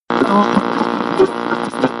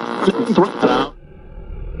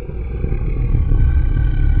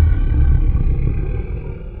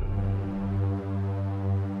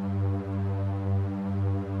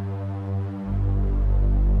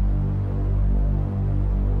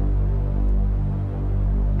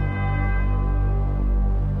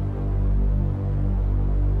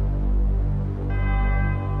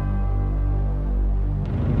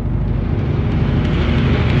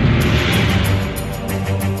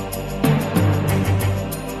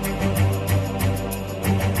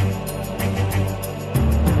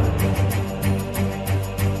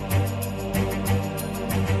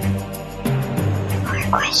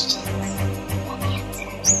Questions and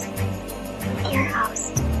answers. Your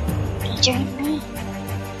host, featuring me.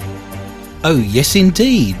 Oh yes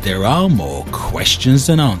indeed, there are more questions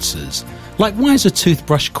than answers. Like, why is a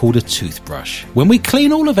toothbrush called a toothbrush? When we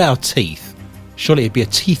clean all of our teeth, surely it'd be a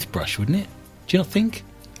teeth brush, wouldn't it? Do you not think?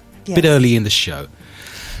 Yes. Bit early in the show.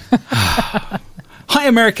 Hi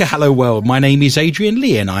America, hello world, my name is Adrian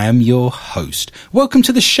Lee and I am your host. Welcome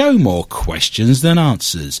to the show More Questions Than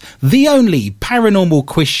Answers, the only paranormal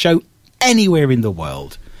quiz show anywhere in the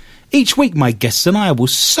world. Each week my guests and I will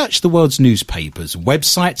search the world's newspapers,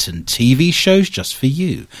 websites and TV shows just for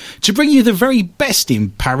you, to bring you the very best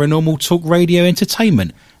in paranormal talk radio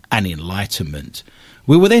entertainment and enlightenment.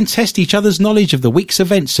 We will then test each other's knowledge of the week's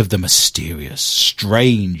events of the mysterious,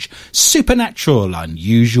 strange, supernatural,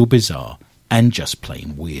 unusual, bizarre, and just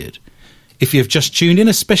plain weird. If you have just tuned in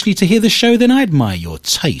especially to hear the show, then I admire your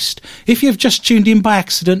taste. If you have just tuned in by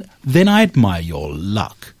accident, then I admire your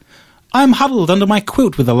luck. I am huddled under my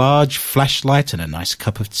quilt with a large flashlight and a nice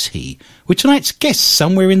cup of tea, with tonight's guest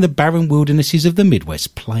somewhere in the barren wildernesses of the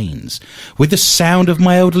Midwest Plains, with the sound of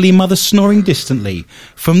my elderly mother snoring distantly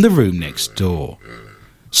from the room next door.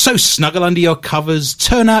 So snuggle under your covers,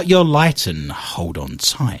 turn out your light and hold on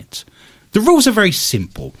tight. The rules are very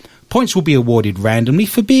simple. Points will be awarded randomly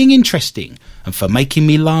for being interesting and for making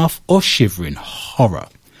me laugh or shiver in horror.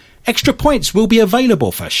 Extra points will be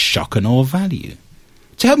available for shock and awe value.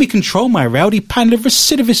 To help me control my rowdy panel of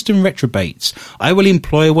recidivists and retrobates, I will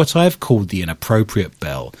employ what I have called the inappropriate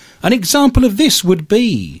bell. An example of this would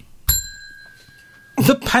be...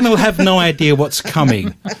 The panel have no idea what's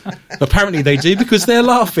coming. Apparently they do, because they're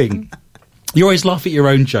laughing. You always laugh at your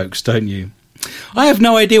own jokes, don't you? I have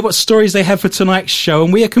no idea what stories they have for tonight's show,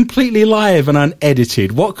 and we are completely live and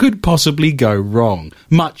unedited. What could possibly go wrong?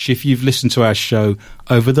 Much if you've listened to our show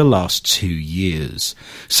over the last 2 years.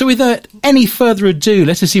 So without any further ado,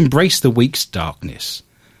 let us embrace the week's darkness.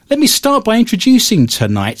 Let me start by introducing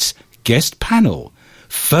tonight's guest panel.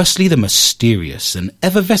 Firstly, the mysterious and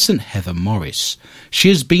effervescent Heather Morris. She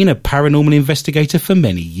has been a paranormal investigator for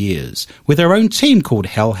many years, with her own team called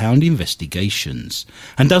Hellhound Investigations,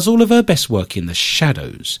 and does all of her best work in the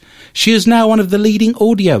shadows. She is now one of the leading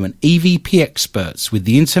audio and EVP experts with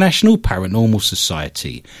the International Paranormal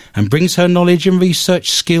Society, and brings her knowledge and research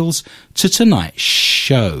skills to tonight's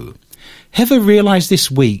show. Heather realised this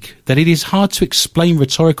week that it is hard to explain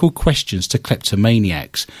rhetorical questions to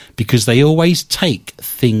kleptomaniacs because they always take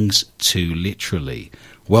things too literally.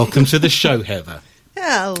 Welcome to the show, Heather.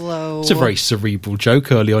 Hello. It's a very cerebral joke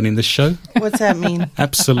early on in the show. What's that mean?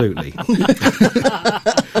 Absolutely.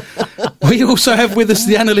 We also have with us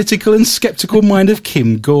the analytical and sceptical mind of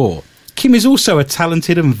Kim Gore. Kim is also a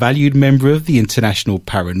talented and valued member of the International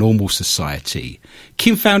Paranormal Society.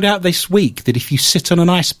 Kim found out this week that if you sit on an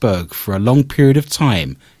iceberg for a long period of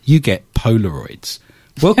time, you get Polaroids.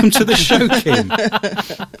 Welcome to the show, Kim.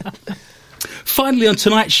 Finally, on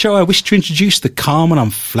tonight's show, I wish to introduce the calm and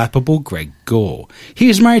unflappable Greg Gore. He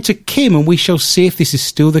is married to Kim, and we shall see if this is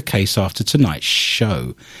still the case after tonight's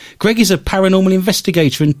show. Greg is a paranormal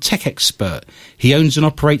investigator and tech expert. He owns and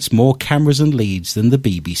operates more cameras and leads than the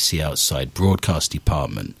BBC outside broadcast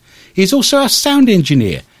department. He is also our sound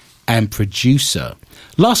engineer and producer.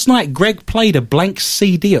 Last night, Greg played a blank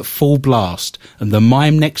CD at full blast, and the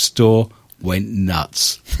mime next door went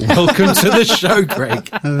nuts. Welcome to the show, Greg.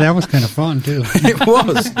 That was kind of fun, too. It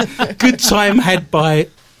was. Good time had by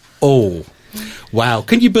all. Wow.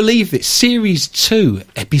 Can you believe it? Series 2,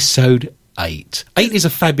 Episode 8. 8 is a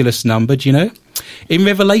fabulous number, do you know? In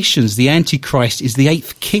Revelations, the Antichrist is the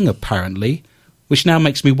 8th king, apparently, which now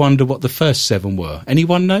makes me wonder what the first 7 were.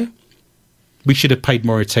 Anyone know? We should have paid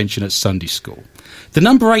more attention at Sunday school. The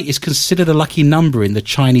number 8 is considered a lucky number in the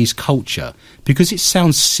Chinese culture because it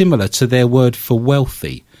sounds similar to their word for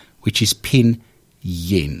wealthy, which is pin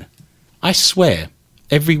yin. I swear,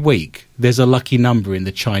 every week there's a lucky number in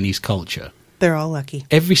the Chinese culture. They're all lucky.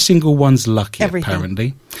 Every single one's lucky, Everything.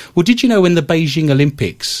 apparently. Well, did you know when the Beijing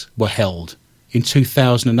Olympics were held in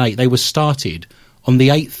 2008, they were started on the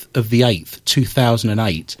 8th of the 8th,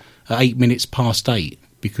 2008, at 8 minutes past 8,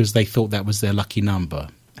 because they thought that was their lucky number.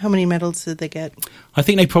 How many medals did they get? I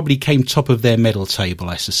think they probably came top of their medal table,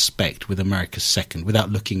 I suspect, with America second, without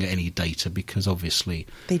looking at any data, because obviously...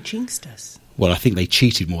 They jinxed us. Well, I think they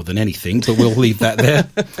cheated more than anything, but we'll leave that there.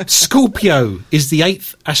 Scorpio is the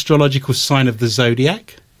 8th astrological sign of the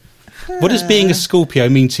zodiac. What does being a Scorpio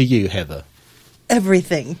mean to you, Heather?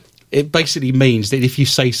 Everything. It basically means that if you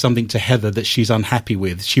say something to Heather that she's unhappy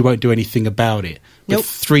with, she won't do anything about it. But Nope.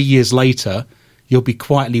 3 years later, you'll be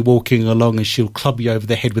quietly walking along and she'll club you over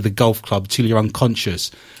the head with a golf club till you're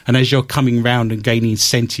unconscious. And as you're coming round and gaining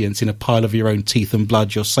sentience in a pile of your own teeth and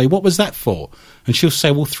blood, you'll say, "What was that for?" And she'll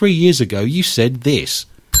say, "Well, 3 years ago, you said this."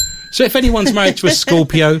 So if anyone's married to a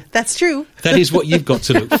Scorpio, That's true. that is what you've got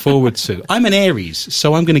to look forward to. I'm an Aries,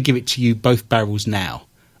 so I'm going to give it to you both barrels now.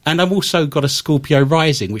 And I've also got a Scorpio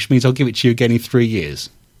rising, which means I'll give it to you again in 3 years.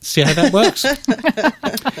 See how that works?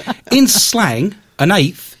 In slang, an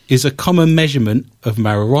eighth is a common measurement of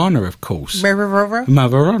marijuana, of course.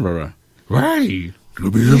 Marijuana. Right.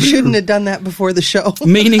 You shouldn't have done that before the show.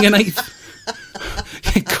 Meaning an eighth.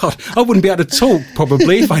 God, I wouldn't be able to talk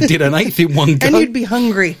probably if I did an eighth in one go. And you'd be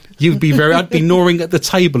hungry. I'd be gnawing at the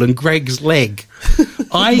table and Greg's leg.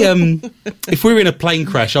 If we were in a plane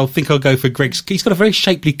crash, I'll go for Greg's. He's got a very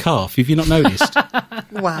shapely calf. Have you not noticed?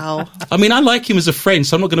 Wow. I mean, I like him as a friend,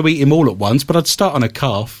 so I'm not going to eat him all at once, but I'd start on a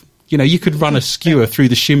calf. You know, you could run a skewer through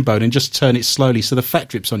the shin bone and just turn it slowly so the fat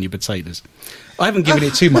drips on your potatoes. I haven't given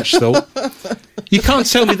it too much thought. You can't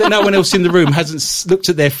tell me that no one else in the room hasn't looked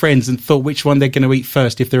at their friends and thought which one they're going to eat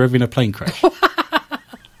first if they're ever in a plane crash.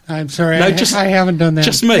 I'm sorry, No, I haven't done that.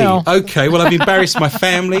 Just me? No. Okay, well, I've embarrassed my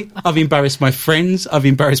family, I've embarrassed my friends, I've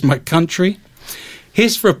embarrassed my country.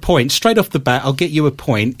 Here's for a point. Straight off the bat, I'll get you a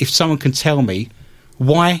point if someone can tell me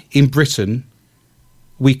why in Britain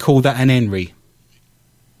we call that an Henry.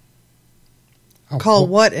 Call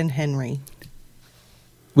what an Henry?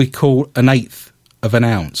 We call an eighth of an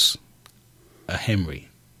ounce a Henry.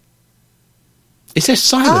 Is there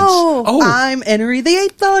silence? Oh, I'm Henry the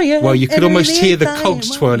Eighth, are you? Well, you could Henry almost hear the Eighth,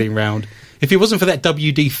 cogs I am. twirling round. If it wasn't for that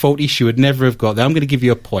WD-40, she would never have got that. I'm going to give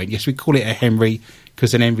you a point. Yes, we call it a Henry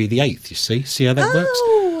because an Henry the Eighth, you see? See how that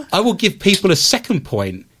works? I will give people a second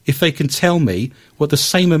point if they can tell me what the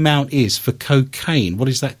same amount is for cocaine. What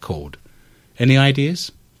is that called? Any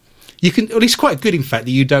ideas? You can. Well, it's quite good, in fact,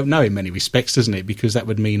 that you don't know in many respects, doesn't it? Because that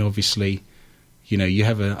would mean, obviously, you know, you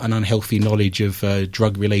have an unhealthy knowledge of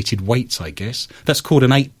drug-related weights, I guess. That's called an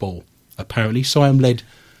 8-ball, apparently. So I'm led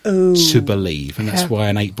to believe, and that's why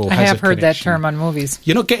an 8-ball has a I have heard that connection. term on movies.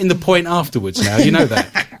 You're not getting the point afterwards now, you know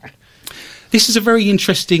that. This is a very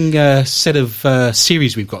interesting set of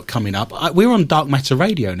series we've got coming up. We're on Dark Matter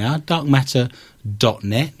Radio now,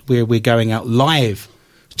 darkmatter.net, where we're going out live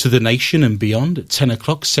to the nation and beyond at 10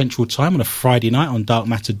 o'clock Central Time on a Friday night on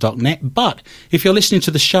darkmatter.net. But if you're listening to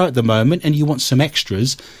the show at the moment and you want some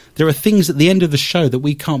extras, there are things at the end of the show that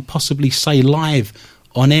we can't possibly say live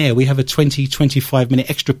on air. We have a 20-25 minute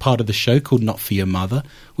extra part of the show called Not For Your Mother,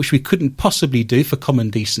 which we couldn't possibly do for common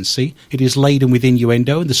decency. It is laden with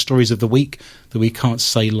innuendo and the stories of the week that we can't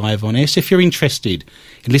say live on air. So if you're interested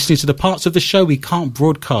in listening to the parts of the show we can't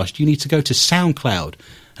broadcast, you need to go to Soundcloud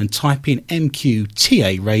and type in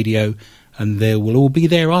MQTA Radio, and there will all be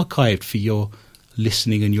there archived for your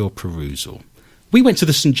listening and your perusal. We went to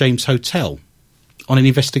the St James Hotel on an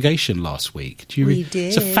investigation last week. We did.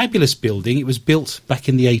 It's a fabulous building. It was built back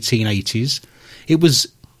in the 1880s. It was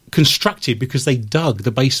constructed because they dug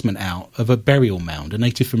the basement out of a burial mound, a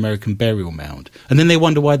Native American burial mound. And then they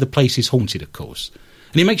wonder why the place is haunted, of course.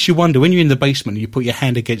 And it makes you wonder, when you're in the basement and you put your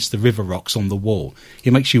hand against the river rocks on the wall,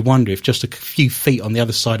 it makes you wonder if just a few feet on the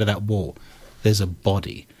other side of that wall, there's a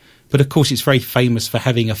body. But of course, it's very famous for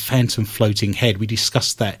having a phantom floating head. We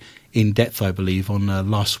discussed that in depth, I believe, on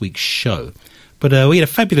last week's show. But we had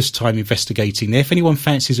a fabulous time investigating there. If anyone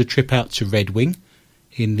fancies a trip out to Red Wing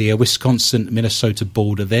in the Wisconsin-Minnesota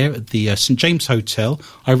border there at the St. James Hotel,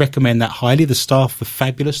 I recommend that highly. The staff are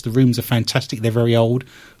fabulous. The rooms are fantastic. They're very old,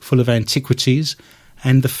 full of antiquities.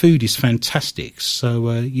 And the food is fantastic,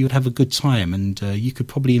 so you would have a good time, and you could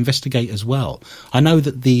probably investigate as well. I know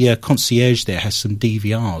that the concierge there has some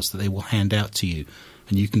DVRs that they will hand out to you,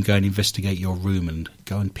 and you can go and investigate your room and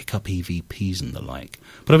go and pick up EVPs and the like.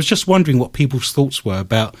 But I was just wondering what people's thoughts were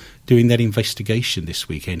about doing that investigation this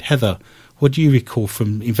weekend. Heather, what do you recall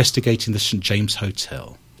from investigating the St. James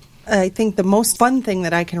Hotel? I think the most fun thing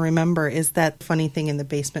that I can remember is that funny thing in the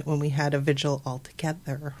basement when we had a vigil all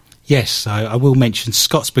together. Yes, I will mention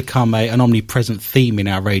Scott's become an omnipresent theme in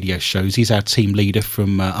our radio shows. He's our team leader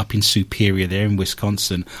from up in Superior there in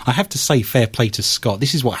Wisconsin. I have to say, fair play to Scott.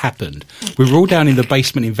 This is what happened. We were all down in the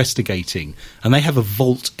basement investigating, and they have a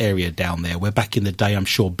vault area down there where back in the day I'm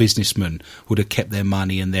sure businessmen would have kept their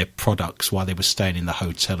money and their products while they were staying in the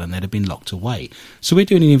hotel, and they'd have been locked away. So we're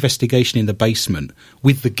doing an investigation in the basement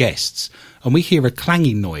with the guests, and we hear a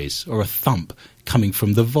clanging noise or a thump coming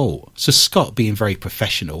from the vault. So Scott, being very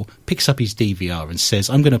professional, picks up his DVR and says,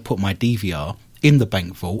 I'm going to put my DVR in the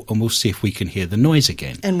bank vault and we'll see if we can hear the noise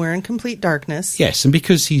again. And we're in complete darkness. Yes, and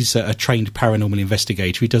because he's a trained paranormal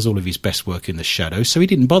investigator, he does all of his best work in the shadows, so he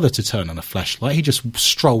didn't bother to turn on a flashlight. He just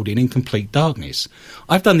strolled in complete darkness.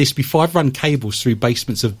 I've done this before. I've run cables through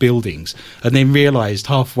basements of buildings and then realised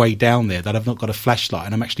halfway down there that I've not got a flashlight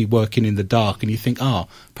and I'm actually working in the dark, and you think,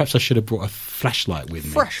 perhaps I should have brought a flashlight with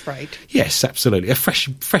me. Fresh fright. Yes, absolutely. A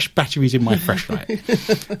fresh batteries in my flashlight.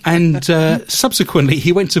 And subsequently,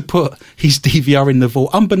 he went to put his DVR in the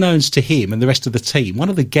vault, unbeknownst to him and the rest of the team. One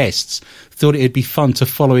of the guests thought it'd be fun to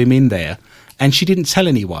follow him in there, and she didn't tell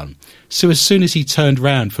anyone. So as soon as he turned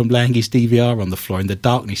round from laying his DVR on the floor in the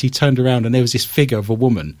darkness, he turned around and there was this figure of a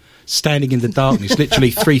woman standing in the darkness,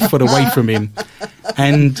 literally 3 foot away from him.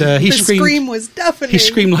 And he screamed. The scream was deafening. He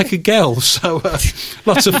screamed like a girl, so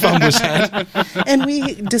lots of fun was had. And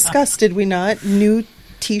we discussed, did we not, new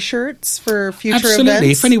T-shirts for future Absolutely.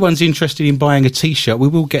 events? If anyone's interested in buying a T-shirt, we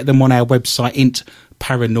will get them on our website,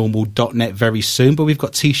 intparanormal.net, very soon. But we've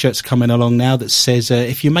got T-shirts coming along now that says,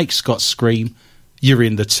 if you make Scott scream, you're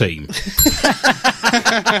in the team.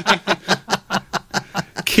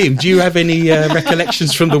 Kim, do you have any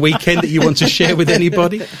recollections from the weekend that you want to share with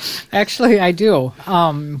anybody? Actually, I do.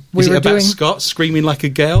 Is it about Scott screaming like a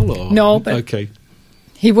girl? Or? No, but okay.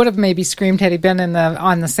 He would have maybe screamed had he been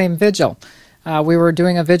on the same vigil. We were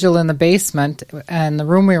doing a vigil in the basement, and the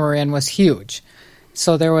room we were in was huge.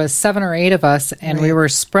 So there was 7 or 8 of us, and we were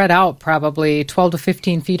spread out probably 12 to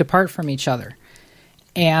 15 feet apart from each other.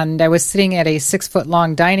 And I was sitting at a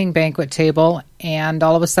 6-foot-long dining banquet table, and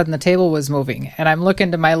all of a sudden the table was moving. And I'm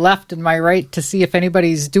looking to my left and my right to see if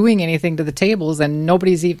anybody's doing anything to the tables, and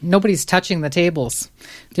nobody's touching the tables.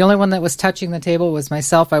 The only one that was touching the table was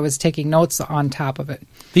myself. I was taking notes on top of it.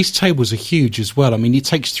 These tables are huge as well. I mean, it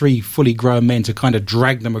takes 3 fully grown men to kind of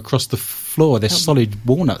drag them across the floor. They're solid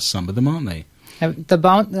walnuts, some of them, aren't they?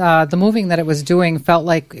 The moving that it was doing felt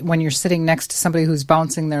like when you're sitting next to somebody who's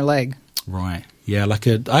bouncing their leg. Right. Yeah,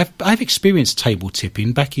 I've experienced table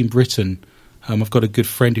tipping back in Britain. I've got a good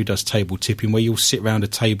friend who does table tipping, where you'll sit around a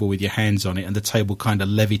table with your hands on it and the table kind of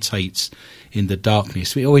levitates in the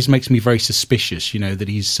darkness. It always makes me very suspicious, that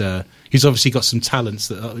he's obviously got some talents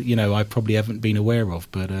that I probably haven't been aware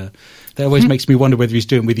of, but that always makes me wonder whether he's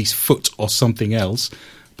doing with his foot or something else.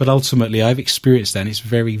 But ultimately, I've experienced that, and it's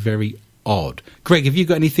very, very odd. Greg, have you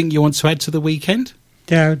got anything you want to add to the weekend?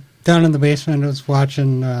 Yeah, down in the basement, I was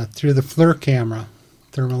watching through the FLIR camera,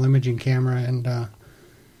 thermal imaging camera, and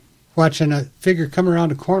watching a figure come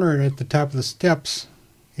around a corner at the top of the steps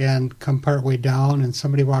and come partway down, and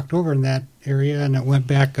somebody walked over in that area, and it went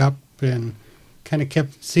back up and kind of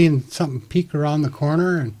kept seeing something peek around the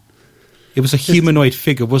corner. And it was a humanoid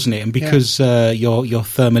figure, wasn't it? And because your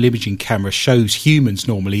thermal imaging camera shows humans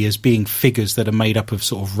normally as being figures that are made up of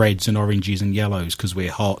sort of reds and oranges and yellows because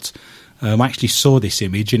we're hot, I actually saw this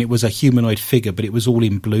image, and it was a humanoid figure, but it was all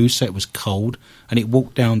in blue, so it was cold, and it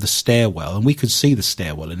walked down the stairwell, and we could see the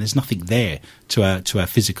stairwell, and there's nothing there to our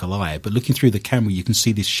physical eye, but looking through the camera, you can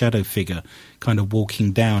see this shadow figure kind of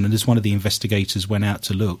walking down, and as one of the investigators went out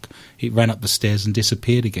to look, it ran up the stairs and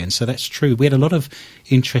disappeared again. So that's true. We had a lot of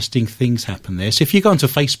interesting things happen there. So if you go onto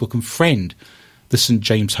Facebook and friend the St.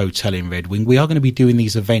 James Hotel in Red Wing, we are going to be doing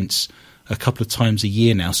these events a couple of times a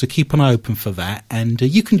year now, so keep an eye open for that, and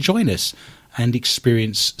you can join us and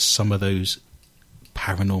experience some of those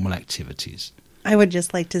paranormal activities. I would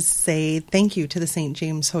just like to say thank you to the St.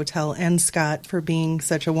 James Hotel and Scott for being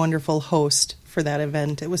such a wonderful host for that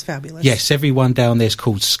event. It was fabulous. Yes, everyone down there is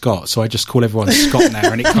called Scott, so I just call everyone Scott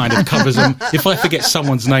now, and it kind of covers them. If I forget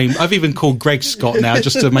someone's name, I've even called Greg Scott now,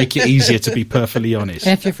 just to make it easier, to be perfectly honest.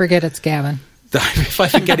 And if you forget, it's Gavin. If I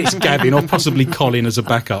forget, it's Gavin, or possibly Colin as a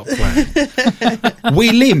backup plan.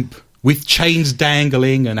 We limp with chains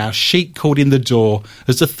dangling and our sheet caught in the door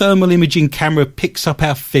as the thermal imaging camera picks up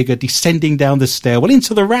our figure descending down the stairwell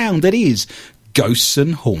into the round that is Ghosts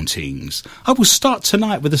and Hauntings. I will start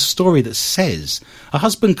tonight with a story that says a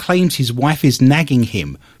husband claims his wife is nagging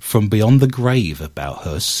him from beyond the grave about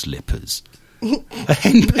her slippers. A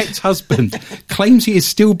henpecked husband claims he is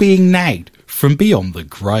still being nagged from beyond the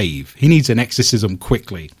grave. He needs an exorcism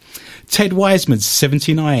quickly. Ted Wiseman,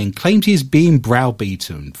 79, claims he is being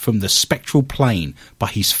browbeaten from the spectral plane by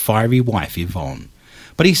his fiery wife, Yvonne.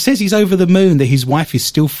 But he says he's over the moon that his wife is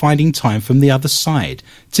still finding time from the other side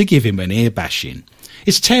to give him an ear bashing.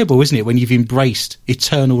 It's terrible, isn't it, when you've embraced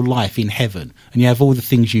eternal life in heaven and you have all the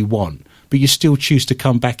things you want, but you still choose to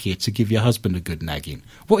come back here to give your husband a good nagging.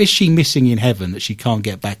 What is she missing in heaven that she can't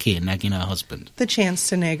get back here nagging her husband? The chance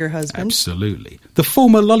to nag her husband. Absolutely. The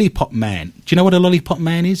former lollipop man. Do you know what a lollipop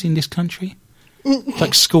man is in this country?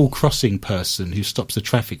 Like school crossing person who stops the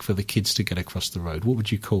traffic for the kids to get across the road. What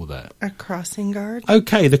would you call that? A crossing guard?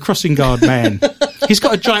 Okay, the crossing guard man. He's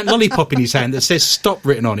got a giant lollipop in his hand that says stop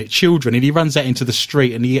written on it, children, and he runs out into the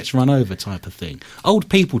street and he gets run over type of thing. Old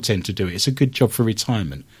people tend to do it. It's a good job for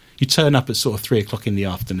retirement. You turn up at sort of 3 o'clock in the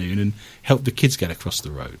afternoon and help the kids get across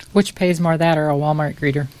the road. Which pays more, that or a Walmart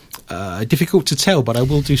greeter? Difficult to tell, but I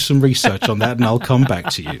will do some research on that and I'll come back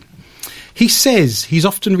to you. He says he's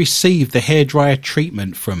often received the hairdryer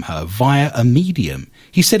treatment from her via a medium.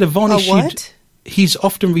 He said Yvonne what? He's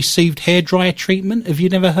often received hairdryer treatment. Have you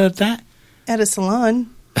never heard that? At a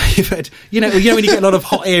salon. You know when you get a lot of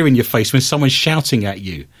hot air in your face when someone's shouting at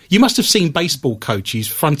you. You must have seen baseball coaches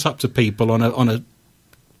front up to people on a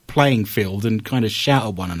playing field and kind of shout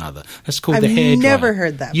at one another. That's called the hairdryer. I've never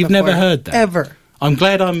heard that You've before. never heard that? Ever. I'm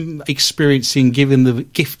glad I'm experiencing giving the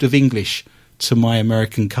gift of English to my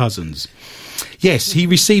American cousins. Yes, he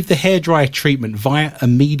received the hairdryer treatment via a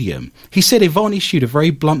medium. He said Yvonne issued a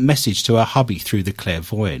very blunt message to her hubby through the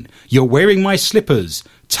clairvoyant. "You're wearing my slippers.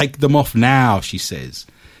 Take them off now," she says.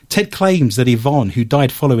 Ted claims that Yvonne, who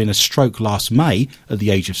died following a stroke last May at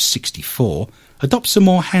the age of 64, adopts a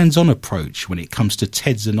more hands-on approach when it comes to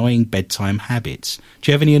Ted's annoying bedtime habits.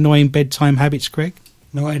 Do you have any annoying bedtime habits, Greg?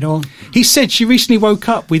 No, I don't. He said she recently woke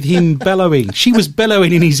up with him bellowing. She was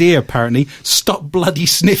bellowing in his ear, apparently. "Stop bloody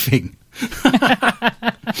sniffing."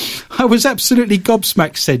 "I was absolutely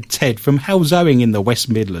gobsmacked," said Ted from Halesowen in the West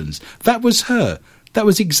Midlands. "That was her. That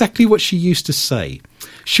was exactly what she used to say.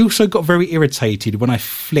 She also got very irritated when I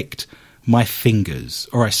flicked my fingers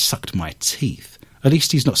or I sucked my teeth. At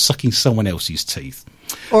least he's not sucking someone else's teeth.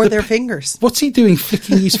 Or their fingers. What's he doing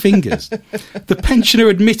flicking his fingers? The pensioner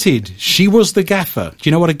admitted she was the gaffer. Do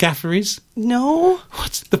you know what a gaffer is? No.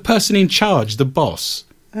 What's the person in charge, the boss?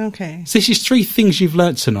 Okay. So this is 3 things you've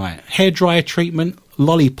learnt tonight. Hairdryer treatment,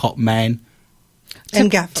 lollipop man.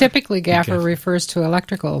 And gaffer. Typically, gaffer Gaffer. refers to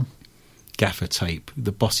electrical. Gaffer tape.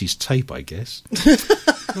 The boss's tape, I guess.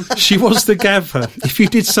 She was the gaffer. If you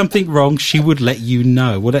did something wrong, she would let you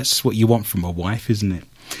know. Well, that's what you want from a wife, isn't it?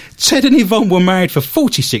 Ted and Yvonne were married for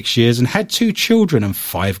 46 years and had 2 children and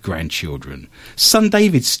 5 grandchildren. Son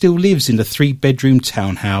David still lives in the 3-bedroom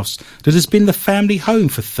townhouse that has been the family home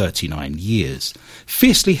for 39 years.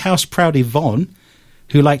 Fiercely house-proud Yvonne,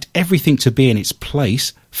 who liked everything to be in its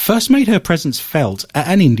place, first made her presence felt at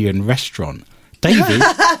an Indian restaurant.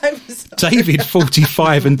 David,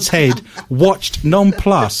 45, and Ted watched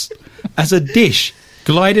nonplussed as a dish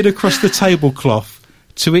glided across the tablecloth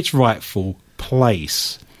to its rightful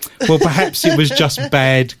place. Well, perhaps it was just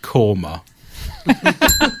bad korma.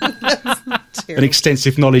 An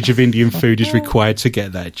extensive knowledge of Indian food is required to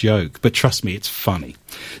get that joke, but trust me, it's funny.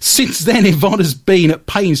 Since then, Yvonne has been at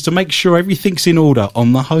pains to make sure everything's in order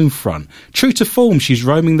on the home front. True to form, she's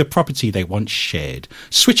roaming the property they once shared,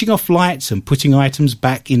 switching off lights and putting items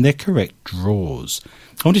back in their correct drawers.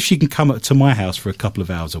 I wonder if she can come up to my house for a couple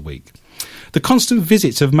of hours a week. The constant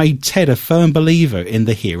visits have made Ted a firm believer in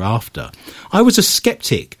the hereafter. I was a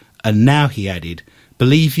sceptic, and now, he added,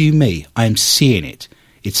 believe you me, I am seeing it.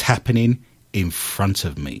 It's happening in front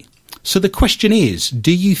of me. So the question is,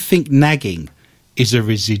 do you think nagging is a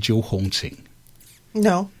residual haunting?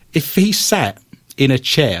 No. If he sat in a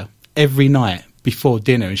chair every night before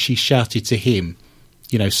dinner and she shouted to him,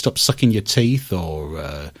 you know, stop sucking your teeth,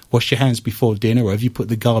 or wash your hands before dinner, or have you put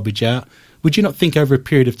the garbage out, would you not think over a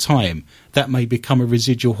period of time that may become a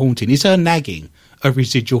residual haunting? Is her nagging a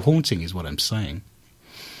residual haunting, is what I'm saying?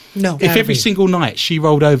 No. If every single night she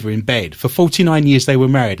rolled over in bed, for 49 years they were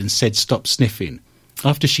married, and said stop sniffing,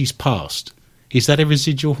 after she's passed, is that a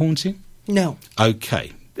residual haunting? No.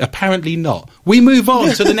 Okay. Apparently not. We move on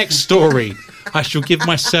to the next story. I shall give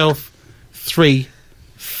myself 3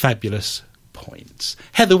 fabulous points.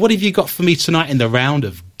 Heather, what have you got for me tonight in the round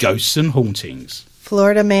of ghosts and hauntings?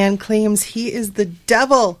 Florida man claims he is the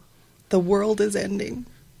devil. The world is ending.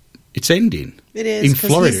 It's ending. It is. In 'cause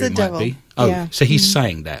Florida, he's the it devil. might be. Oh, yeah. so he's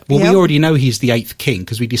saying that. Well, Yep. we already know he's the 8th king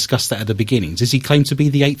because we discussed that at the beginning. Does he claim to be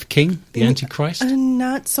the 8th king, the Antichrist?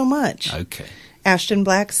 Not so much. Okay. Ashton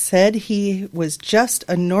Black said he was just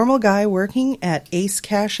a normal guy working at Ace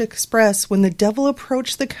Cash Express when the devil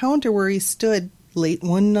approached the counter where he stood late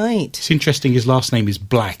one night. It's interesting his last name is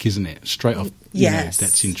Black, isn't it? Straight off. Yes.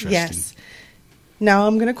 That's interesting. Yes. Now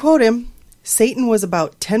I'm going to quote him. Satan was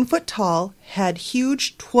about 10 foot tall, had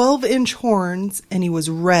huge 12-inch horns, and he was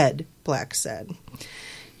red, Black said.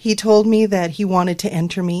 He told me that he wanted to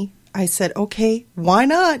enter me. I said, okay, why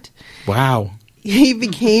not? Wow. He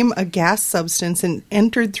became a gas substance and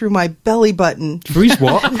entered through my belly button. Through his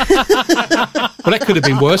what? Well, that could have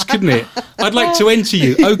been worse, couldn't it? I'd like to enter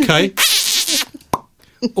you. Okay.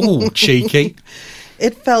 Oh, cheeky.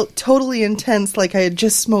 It felt totally intense, like I had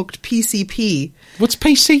just smoked PCP. What's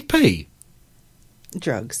PCP?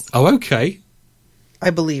 Drugs. Oh, okay. I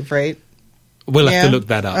believe, right? We'll have to look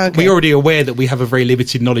that up. Okay. We're already aware that we have a very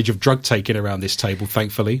limited knowledge of drug taking around this table,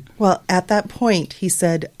 thankfully. Well, at that point, he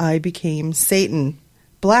said, I became Satan.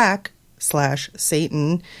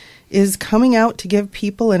 Black/Satan is coming out to give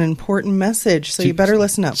people an important message, so you better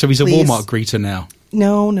listen up. So he's please. a Walmart greeter now.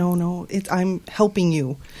 No. I'm helping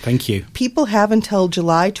you. Thank you. People have until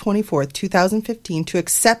July 24th, 2015 to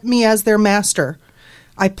accept me as their master.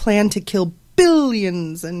 I plan to kill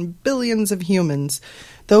billions and billions of humans.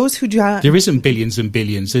 Those who do not... There isn't billions and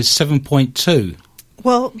billions. There's 7.2.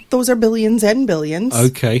 Well, those are billions and billions.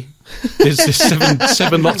 Okay. There's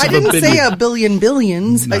seven lots I of a didn't billion. say a billion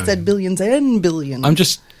billions. No. I said billions and billions. I'm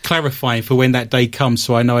just clarifying for when that day comes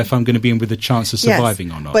so I know if I'm going to be in with a chance of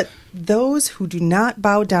surviving or not. But those who do not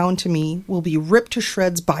bow down to me will be ripped to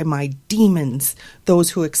shreds by my demons.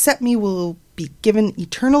 Those who accept me will be given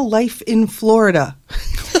eternal life in Florida.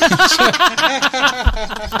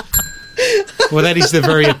 Well, that is the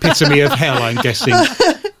very epitome of hell, I'm guessing.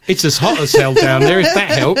 It's as hot as hell down there, if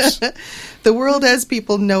that helps. The world as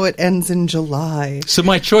people know it ends in July. So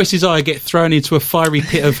my choice is I get thrown into a fiery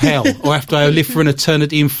pit of hell, or after I live for an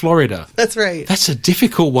eternity in Florida. That's right. That's a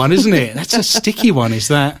difficult one, isn't it? That's a sticky one, is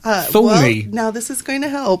that? Thorny. Well, now this is going to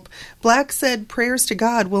help. Black said prayers to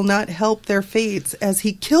God will not help their fates as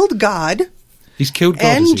he killed God. He's killed God,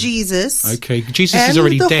 and has he? Jesus. Okay, Jesus and is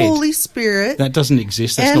already the dead. Holy Spirit. That doesn't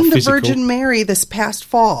exist. That's and not the physical. Virgin Mary this past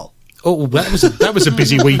fall. Oh, that was a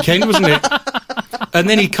busy weekend, wasn't it? And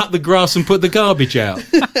then he cut the grass and put the garbage out.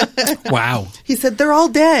 Wow. He said, they're all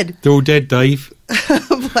dead. They're all dead, Dave.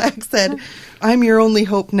 Black said, I'm your only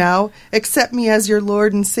hope now. Accept me as your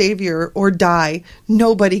Lord and Savior or die.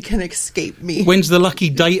 Nobody can escape me. When's the lucky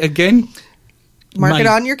date again? Mark May. it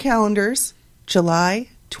on your calendars. July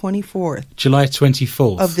 24th. July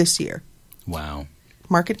 24th. Of this year. Wow.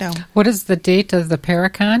 Mark it down. What is the date of the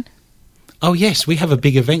Paracon? Oh, yes, we have a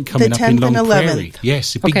big event coming up in 10th Long and Prairie. 11th.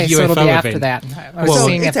 Yes, a big Okay, UFO so it'll be event. after that. I was Well,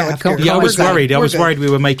 seeing it's if it would after. come. Yeah, I We're was good. worried. I We're was good. worried we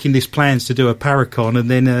were making these plans to do a Paracon, and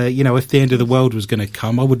then, if the end of the world was going to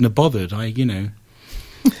come, I wouldn't have bothered. I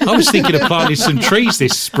was thinking of planting some trees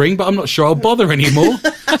this spring, but I'm not sure I'll bother anymore.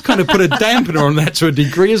 Kind of put a dampener on that to a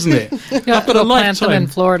degree, isn't it? I've got a lifetime. plant them in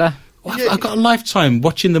Florida. I've got a lifetime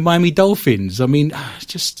watching the Miami Dolphins. I mean,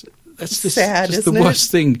 that's Sad, just isn't the it? worst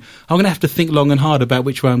thing. I'm going to have to think long and hard about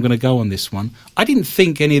which way I'm going to go on this one. I didn't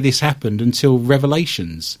think any of this happened until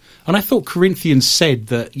Revelations. And I thought Corinthians said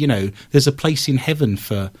that, there's a place in heaven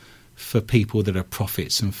for people that are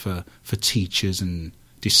prophets and for teachers and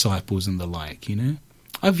disciples and the like, I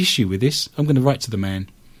have issue with this. I'm going to write to the man.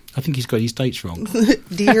 I think he's got his dates wrong.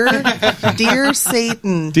 Dear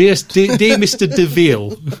Satan. Dear Mr.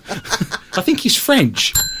 DeVille. I think he's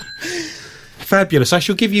French. Fabulous. I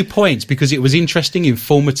shall give you points because it was interesting,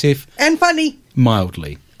 informative. And funny.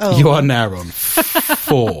 Mildly. Oh. You are now on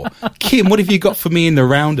 4. Kim, what have you got for me in the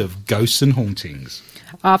round of ghosts and hauntings?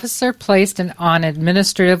 Officer placed on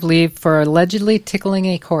administrative leave for allegedly tickling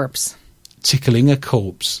a corpse. Tickling a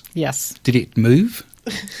corpse. Yes. Did it move?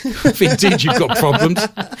 If indeed you've got problems.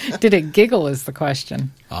 Did it giggle is the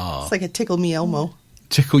question. It's like a tickle me Elmo.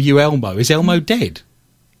 Tickle you Elmo. Is Elmo dead?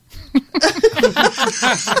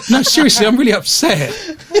 No, seriously, I'm really upset.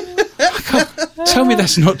 Tell me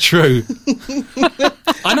that's not true.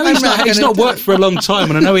 I know he's not worked for a long time,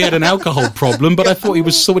 and I know he had an alcohol problem, but I thought he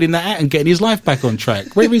was sorting that out and getting his life back on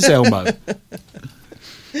track. Where is Elmo?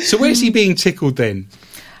 So where's he being tickled then?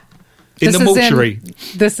 In the mortuary.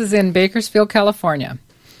 This is in Bakersfield, California.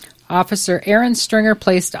 Officer Aaron Stringer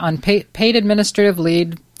placed on paid administrative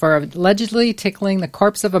leave for allegedly tickling the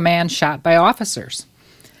corpse of a man shot by officers.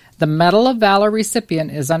 The Medal of Valor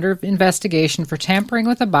recipient is under investigation for tampering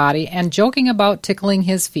with a body and joking about tickling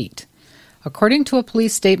his feet. According to a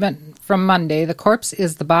police statement from Monday, the corpse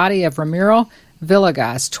is the body of Ramiro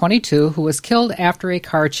Villegas, 22, who was killed after a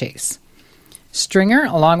car chase. Stringer,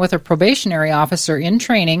 along with a probationary officer in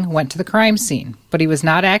training, went to the crime scene, but he was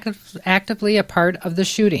not actively a part of the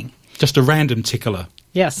shooting. Just a random tickler.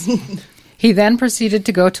 Yes. He then proceeded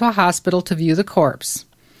to go to a hospital to view the corpse.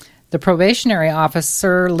 The probationary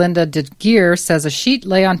officer, Linda de Geer, says a sheet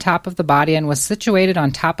lay on top of the body and was situated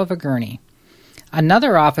on top of a gurney.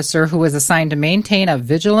 Another officer, who was assigned to maintain a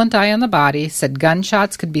vigilant eye on the body, said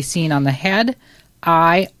gunshots could be seen on the head,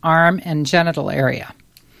 eye, arm, and genital area.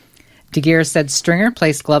 De Geer said Stringer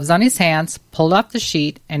placed gloves on his hands, pulled off the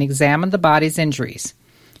sheet, and examined the body's injuries.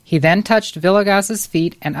 He then touched Villegas's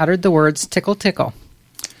feet and uttered the words, "tickle, tickle."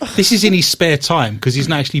 This is in his spare time because he's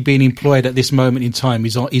not actually being employed at this moment in time.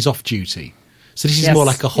 He's off duty. So this is more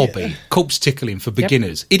like a hobby. Yeah. Corpse tickling for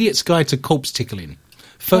beginners. Yep. Idiot's Guide to Corpse Tickling.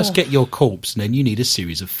 First get your corpse, and then you need a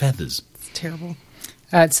series of feathers. It's terrible.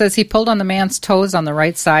 It says he pulled on the man's toes on the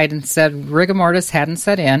right side and said rigor mortis hadn't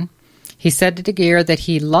set in. He said to De Geer that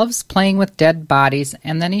he loves playing with dead bodies,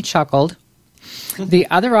 and then he chuckled. The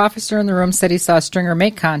other officer in the room said he saw Stringer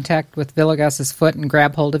make contact with Villegas's foot and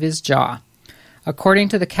grab hold of his jaw. According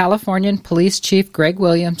to the Californian police chief, Greg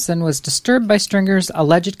Williamson was disturbed by Stringer's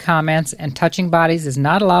alleged comments, and touching bodies is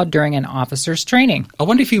not allowed during an officer's training. I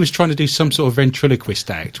wonder if he was trying to do some sort of ventriloquist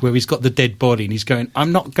act where he's got the dead body and he's going,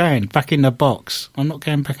 "I'm not going back in the box. I'm not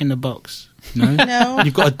going back in the box." No? No.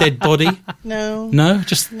 You've got a dead body? No. No?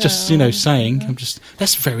 Just saying.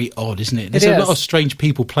 That's very odd, isn't it? There's a lot of strange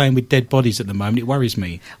people playing with dead bodies at the moment. It worries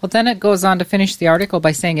me. Well, then it goes on to finish the article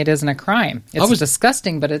by saying it isn't a crime. It's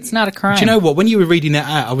disgusting, but it's not a crime. Do you know what? When you were reading that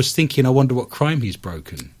out, I was thinking, I wonder what crime he's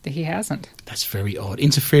broken. He hasn't. That's very odd.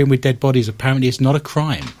 Interfering with dead bodies, apparently it's not a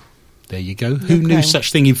crime. There you go. Who knew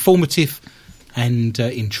such thing? Informative and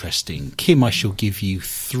interesting. Kim, I shall give you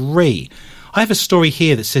 3. I have a story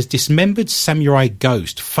here that says dismembered samurai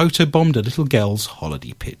ghost photobombed a little girl's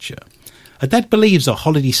holiday picture. A dad believes a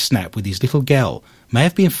holiday snap with his little girl may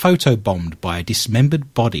have been photobombed by a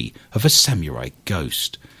dismembered body of a samurai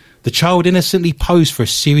ghost. The child innocently posed for a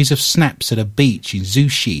series of snaps at a beach in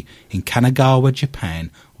Zushi in Kanagawa,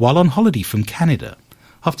 Japan, while on holiday from Canada.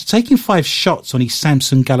 After taking 5 shots on his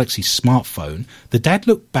Samsung Galaxy smartphone, the dad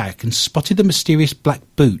looked back and spotted the mysterious black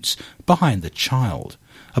boots behind the child.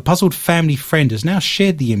 A puzzled family friend has now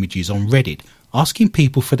shared the images on Reddit, asking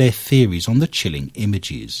people for their theories on the chilling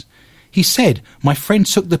images. He said, "My friend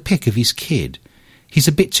took the pic of his kid. He's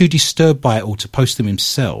a bit too disturbed by it all to post them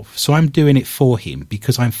himself, so I'm doing it for him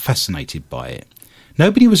because I'm fascinated by it.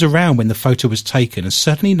 Nobody was around when the photo was taken, and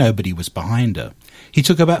certainly nobody was behind her. He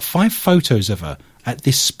took about 5 photos of her at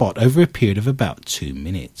this spot over a period of about 2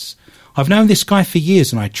 minutes. I've known this guy for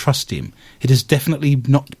years and I trust him. It has definitely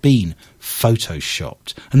not been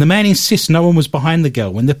photoshopped. And the man insists no one was behind the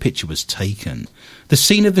girl when the picture was taken. The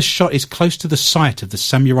scene of the shot is close to the site of the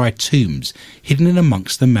samurai tombs, hidden in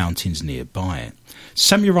amongst the mountains nearby.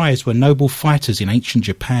 Samurais were noble fighters in ancient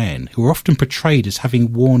Japan who were often portrayed as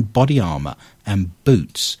having worn body armour and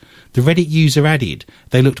boots. The Reddit user added,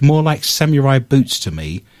 "They looked more like samurai boots to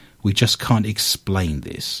me. We just can't explain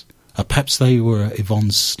this." Perhaps they were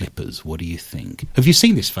Yvonne's slippers. What do you think? Have you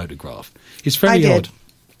seen this photograph? It's very odd.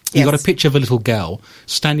 You've got a picture of a little girl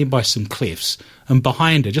standing by some cliffs, and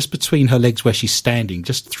behind her, just between her legs where she's standing,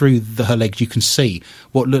 just through her legs, you can see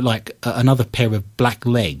what looked like another pair of black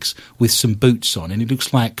legs with some boots on, and it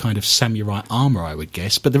looks like kind of samurai armour, I would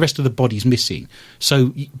guess, but the rest of the body's missing.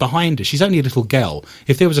 So behind her, she's only a little girl.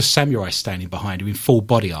 If there was a samurai standing behind her in full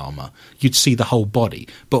body armour, you'd see the whole body,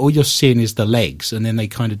 but all you're seeing is the legs, and then they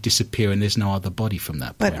kind of disappear, and there's no other body from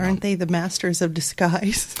that point But aren't they the masters of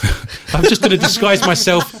disguise? I'm just going to disguise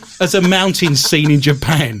myself as a mountain scene in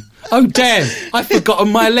Japan. Oh, damn, I've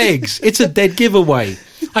forgotten my legs. It's a dead giveaway.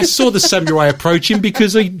 I saw the samurai approaching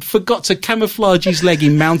because he forgot to camouflage his leg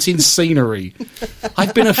in mountain scenery.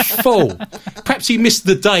 I've been a fool. Perhaps he missed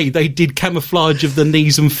the day they did camouflage of the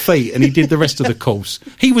knees and feet and he did the rest of the course.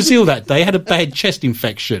 He was ill that day, had a bad chest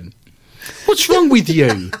infection. What's wrong with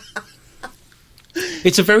you?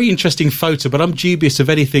 It's a very interesting photo, but I'm dubious of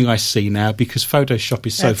anything I see now because Photoshop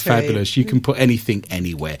is so fabulous. You can put anything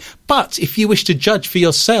anywhere. But if you wish to judge for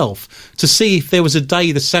yourself, to see if there was a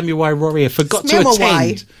day the samurai warrior forgot to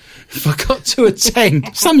attend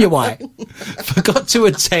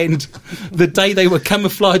the day they were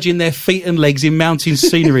camouflaging their feet and legs in mountain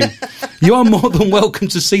scenery, you are more than welcome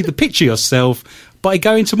to see the picture yourself by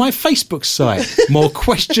going to my Facebook site, More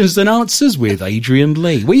Questions Than Answers with Adrian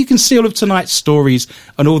Lee, where you can see all of tonight's stories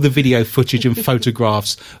and all the video footage and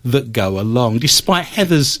photographs that go along. Despite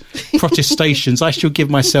Heather's protestations, I shall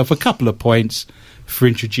give myself a couple of points for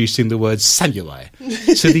introducing the word samurai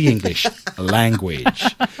to the English language.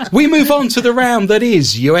 We move on to the round that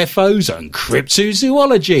is UFOs and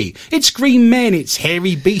cryptozoology. It's green men, it's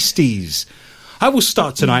hairy beasties. I will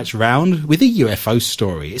start tonight's round with a UFO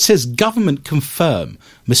story. It says, government confirm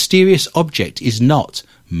mysterious object is not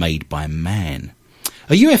made by man.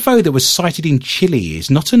 A UFO that was sighted in Chile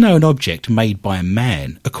is not a known object made by a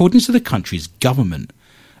man, according to the country's government.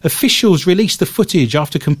 Officials released the footage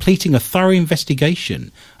after completing a thorough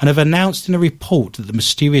investigation and have announced in a report that the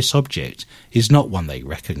mysterious object is not one they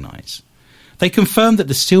recognise. They confirmed that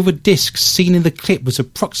the silver disc seen in the clip was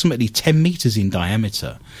approximately 10 metres in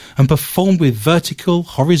diameter and performed with vertical,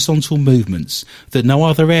 horizontal movements that no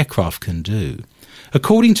other aircraft can do.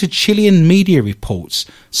 According to Chilean media reports,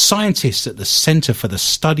 scientists at the Centre for the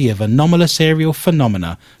Study of Anomalous Aerial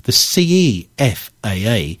Phenomena, the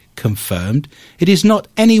CEFAA, confirmed it is not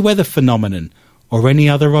any weather phenomenon or any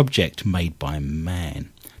other object made by man.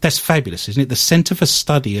 That's fabulous, isn't it? The Centre for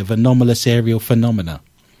Study of Anomalous Aerial Phenomena.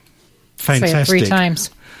 Fantastic. Say it 3 times.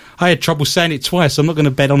 I had trouble saying it twice. I'm not going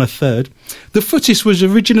to bet on a third. The footage was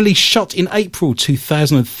originally shot in April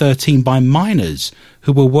 2013 by miners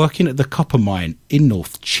who were working at the copper mine in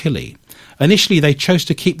North Chile. Initially, they chose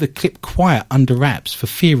to keep the clip quiet under wraps for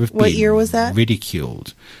fear of What year was that?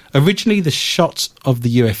 ridiculed. Originally, the shot of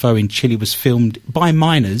the UFO in Chile was filmed by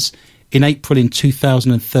miners in April in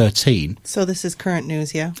 2013. So this is current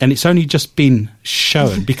news, yeah? And it's only just been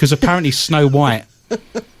shown because apparently Snow White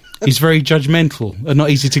is very judgmental and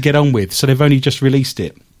not easy to get on with, so they've only just released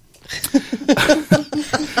it.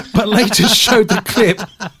 But later showed the clip.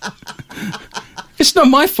 It's not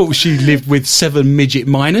my fault she lived with 7 midget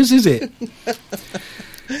miners, is it?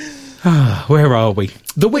 Where are we?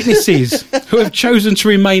 The witnesses, who have chosen to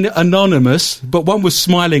remain anonymous, but one was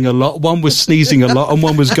smiling a lot, one was sneezing a lot, and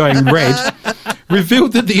one was going red,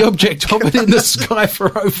 revealed that the object hovered in the sky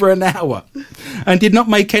for over an hour and did not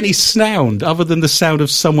make any sound other than the sound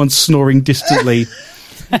of someone snoring distantly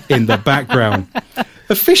in the background.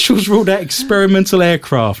 Officials ruled out experimental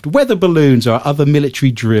aircraft, weather balloons or other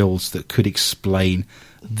military drills that could explain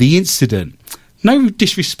the incident. No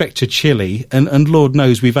disrespect to Chile, and Lord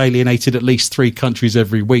knows we've alienated at least 3 countries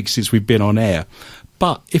every week since we've been on air.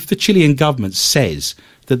 But if the Chilean government says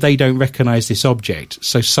that they don't recognise this object,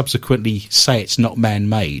 so subsequently say it's not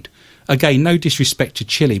man-made, again, no disrespect to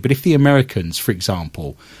Chile, but if the Americans, for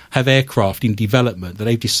example, have aircraft in development that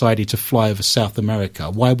they've decided to fly over South America,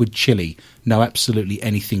 why would Chile know absolutely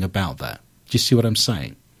anything about that? Do you see what I'm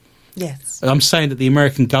saying? Yes. I'm saying that the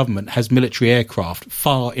American government has military aircraft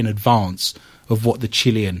far in advance of what the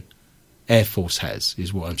Chilean Air Force has,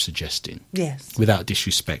 is what I'm suggesting. Yes. Without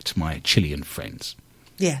disrespect to my Chilean friends.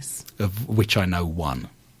 Yes. Of which I know one.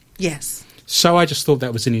 Yes. So I just thought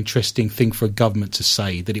that was an interesting thing for a government to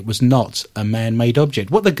say, that it was not a man-made object.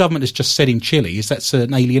 What the government has just said in Chile is that's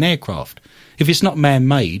an alien aircraft. If it's not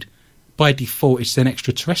man-made, by default it's then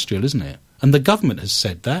extraterrestrial, isn't it? And the government has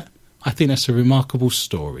said that. I think that's a remarkable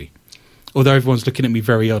story. Although everyone's looking at me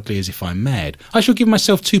very oddly as if I'm mad. I shall give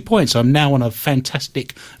myself 2 points. I'm now on a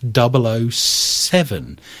fantastic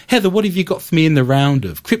 007. Heather, what have you got for me in the round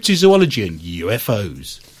of cryptozoology and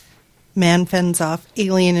UFOs? Man fends off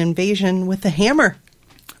alien invasion with a hammer.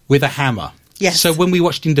 With a hammer? Yes. So when we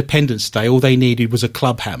watched Independence Day, all they needed was a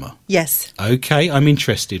club hammer? Yes. Okay, I'm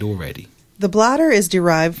interested already. The blotter is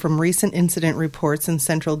derived from recent incident reports and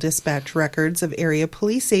central dispatch records of area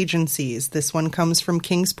police agencies. This one comes from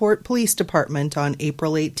Kingsport Police Department on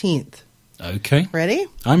April 18th. Okay. Ready?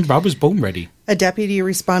 I was born ready. A deputy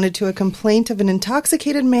responded to a complaint of an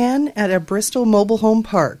intoxicated man at a Bristol mobile home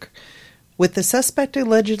park, with the suspect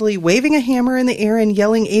allegedly waving a hammer in the air and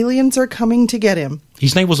yelling, "Aliens are coming to get him."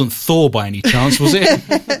 His name wasn't Thor by any chance, was it?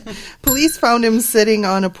 Police found him sitting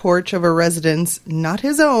on a porch of a residence, not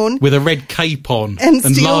his own, with a red cape on and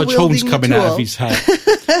large horns steel-wielding coming the out tool. of his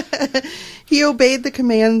hat. He obeyed the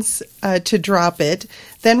commands to drop it,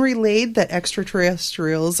 then relayed that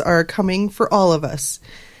extraterrestrials are coming for all of us.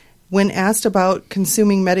 When asked about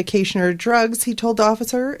consuming medication or drugs, he told the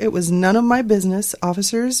officer it was none of my business,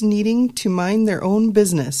 officers needing to mind their own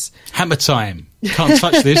business. Hammer time. Can't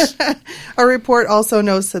touch this. A report also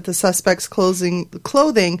notes that the suspect's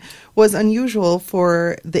clothing was unusual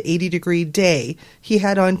for the 80-degree day. He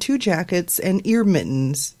had on 2 jackets and ear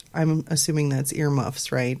mittens. I'm assuming that's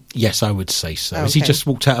earmuffs, right? Yes, I would say so. Has he Okay. just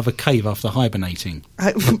walked out of a cave after hibernating?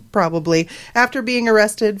 Probably. After being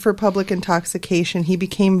arrested for public intoxication, he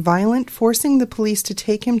became violent, forcing the police to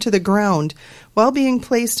take him to the ground. While being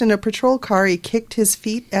placed in a patrol car, he kicked his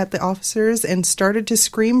feet at the officers and started to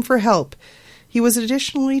scream for help. He was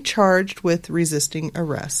additionally charged with resisting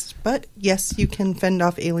arrest. But yes, you can fend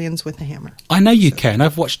off aliens with a hammer. I know you can.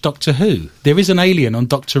 I've watched Doctor Who. There is an alien on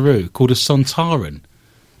Doctor Who called a Sontaran.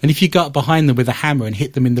 And if you go up behind them with a hammer and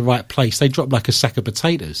hit them in the right place, they drop like a sack of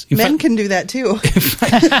potatoes. Men can do that too.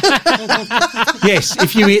 Yes,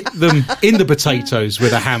 if you hit them in the potatoes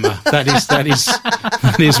with a hammer, that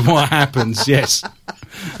is what happens, yes.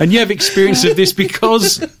 And you have experience of this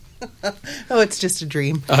because... Oh, it's just a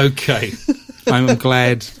dream. Okay. I'm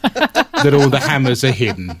glad that all the hammers are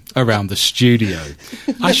hidden around the studio.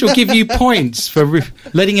 I shall give you points for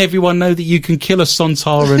letting everyone know that you can kill a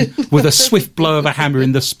Sontaran with a swift blow of a hammer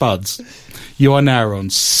in the spuds. You are now on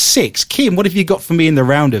 6. Kim, what have you got for me in the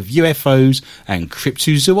round of UFOs and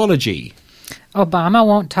cryptozoology? Obama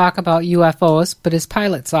won't talk about UFOs, but his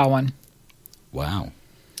pilot saw one. Wow.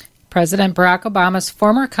 President Barack Obama's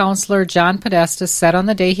former counselor John Podesta said on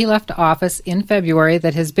the day he left office in February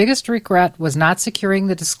that his biggest regret was not securing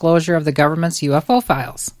the disclosure of the government's UFO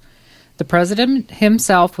files. The president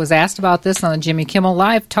himself was asked about this on the Jimmy Kimmel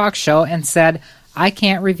Live talk show and said, "I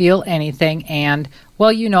can't reveal anything," and,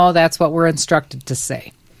 "Well, you know, that's what we're instructed to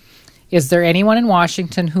say." Is there anyone in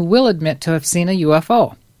Washington who will admit to have seen a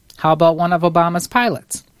UFO? How about one of Obama's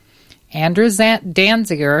pilots? Andrew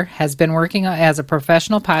Danziger has been working as a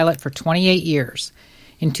professional pilot for 28 years.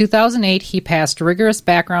 In 2008, he passed rigorous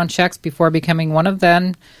background checks before becoming one of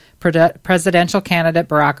then presidential candidate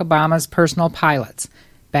Barack Obama's personal pilots.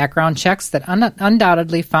 Background checks that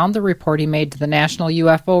undoubtedly found the report he made to the National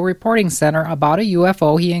UFO Reporting Center about a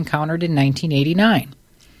UFO he encountered in 1989.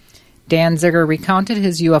 Danziger recounted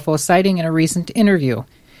his UFO sighting in a recent interview.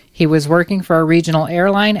 He was working for a regional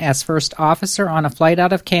airline as first officer on a flight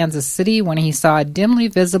out of Kansas City when he saw a dimly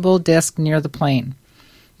visible disc near the plane.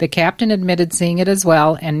 The captain admitted seeing it as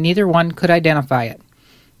well, and neither one could identify it.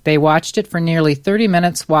 They watched it for nearly 30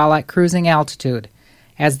 minutes while at cruising altitude.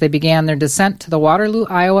 As they began their descent to the Waterloo,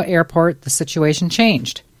 Iowa airport, the situation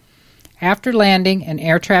changed. After landing, an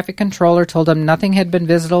air traffic controller told them nothing had been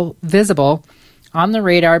visible on the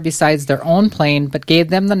radar besides their own plane, but gave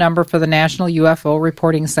them the number for the National UFO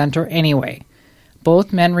Reporting Center anyway.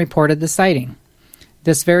 Both men reported the sighting.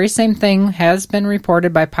 This very same thing has been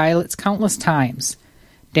reported by pilots countless times.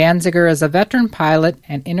 Danziger is a veteran pilot,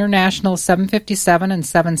 an international 757 and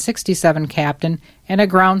 767 captain, and a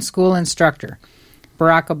ground school instructor.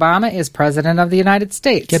 Barack Obama is President of the United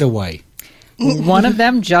States. Get away. One of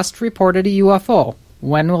them just reported a UFO.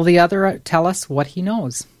 When will the other tell us what he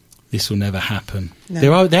knows? This will never happen.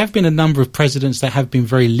 No. There have been a number of presidents that have been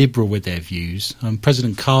very liberal with their views.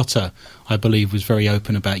 President Carter, I believe, was very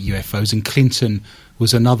open about UFOs, and Clinton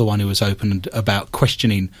was another one who was open about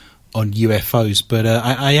questioning on UFOs. But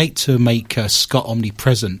I hate to make Scott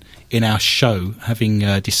omnipresent in our show, having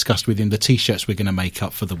discussed with him the T-shirts we're going to make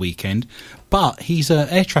up for the weekend. But he's an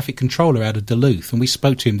air traffic controller out of Duluth, and we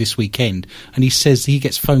spoke to him this weekend, and he says he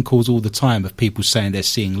gets phone calls all the time of people saying they're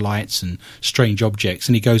seeing lights and strange objects,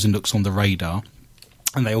 and he goes and looks on the radar,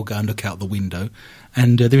 and they all go and look out the window.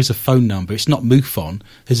 And there is a phone number. It's not MUFON.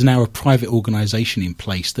 There's now a private organisation in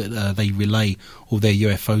place that they relay all their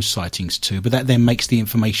UFO sightings to, but that then makes the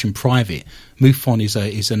information private. MUFON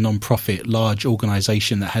is a non-profit, large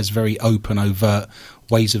organisation that has very open, overt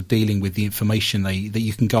ways of dealing with the information that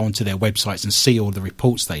you can go onto their websites and see all the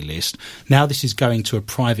reports they list. Now this is going to a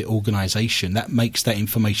private organisation. That makes that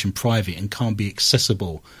information private and can't be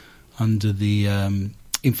accessible under the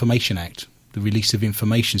Information Act, the release of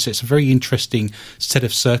information. So it's a very interesting set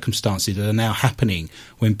of circumstances that are now happening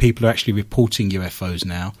when people are actually reporting UFOs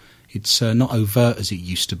now. It's not overt as it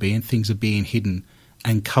used to be, and things are being hidden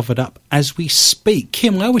and covered up as we speak.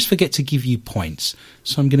 Kim, I always forget to give you points,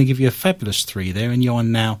 so I'm going to give you a fabulous 3 there, and you are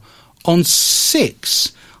now on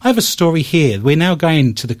 6. I have a story here. We're now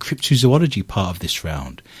going to the cryptozoology part of this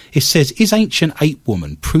round. It says, is ancient ape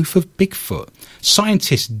woman proof of Bigfoot?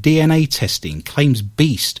 Scientist DNA testing claims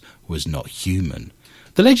beast was not human.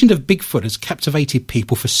 The legend of Bigfoot has captivated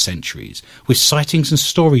people for centuries, with sightings and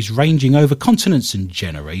stories ranging over continents and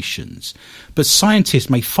generations. But scientists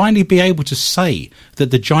may finally be able to say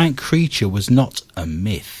that the giant creature was not a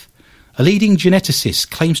myth. A leading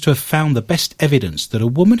geneticist claims to have found the best evidence that a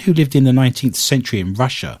woman who lived in the 19th century in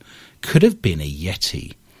Russia could have been a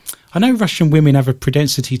Yeti. I know Russian women have a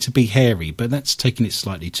propensity to be hairy, but that's taking it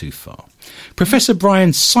slightly too far. Professor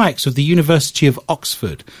Brian Sykes of the University of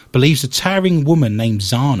Oxford believes a towering woman named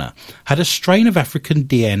Zana had a strain of African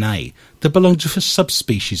DNA that belonged to a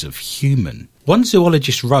subspecies of human. One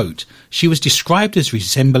zoologist wrote, she was described as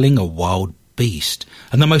resembling a wild beast,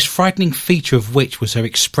 and the most frightening feature of which was her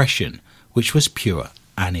expression, which was pure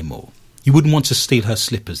animal. You wouldn't want to steal her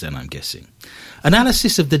slippers then, I'm guessing.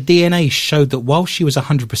 Analysis of the DNA showed that while she was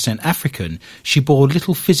 100% African, she bore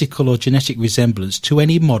little physical or genetic resemblance to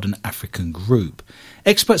any modern African group.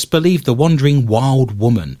 Experts believe the wandering wild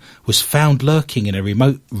woman was found lurking in a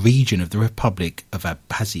remote region of the Republic of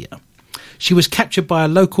Abkhazia. She was captured by a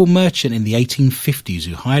local merchant in the 1850s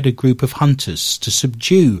who hired a group of hunters to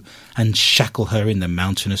subdue and shackle her in the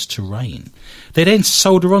mountainous terrain. They then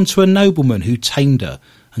sold her on to a nobleman who tamed her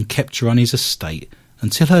and kept her on his estate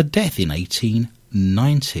until her death in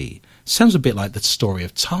 1890. Sounds a bit like the story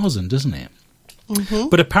of Tarzan, doesn't it? Mm-hmm.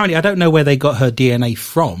 But apparently, I don't know where they got her DNA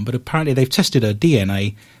from, but apparently they've tested her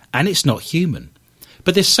DNA and it's not human.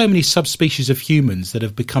 But there's so many subspecies of humans that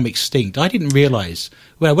have become extinct. I didn't realise,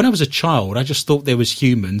 well, when I was a child, I just thought there was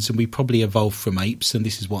humans and we probably evolved from apes and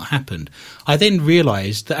this is what happened. I then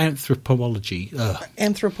realised that anthropomology...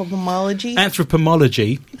 Anthropomology?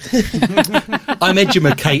 Anthropomology. I'm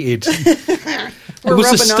educated. We're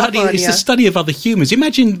rubbing off on It's ya. the study of other humans.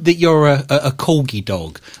 Imagine that you're a corgi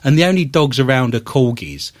dog and the only dogs around are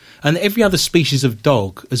corgis, and every other species of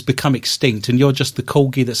dog has become extinct and you're just the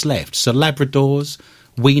corgi that's left. So Labradors,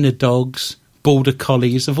 wiener dogs, border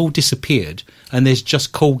collies have all disappeared and there's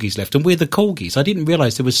just corgis left, and we're the corgis. I didn't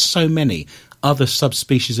realise there was so many other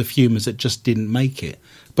subspecies of humans that just didn't make it.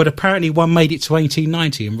 But apparently one made it to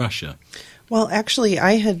 1890 in Russia. Well, actually,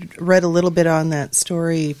 I had read a little bit on that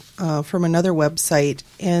story from another website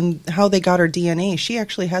and how they got her DNA. She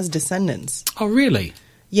actually has descendants. Oh, really?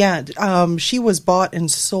 Yeah, she was bought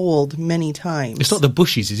and sold many times. It's not the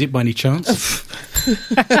Bushes, is it, by any chance?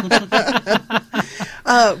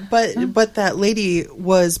 But that lady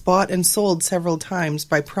was bought and sold several times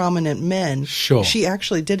by prominent men. Sure. She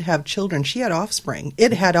actually did have children. She had offspring.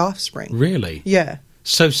 It had offspring. Really? Yeah.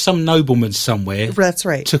 So some nobleman somewhere That's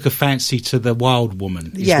right. took a fancy to the wild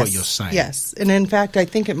woman, is what you're saying. Yes. And in fact, I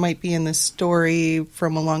think it might be in this story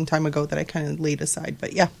from a long time ago that I kind of laid aside.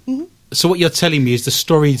 But yeah. Mm-hmm. So what you're telling me is the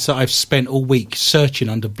stories that I've spent all week searching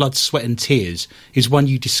under blood, sweat and tears is one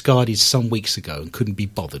you discarded some weeks ago and couldn't be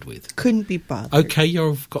bothered with. Couldn't be bothered. Okay,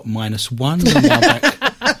 you've got -1 and now back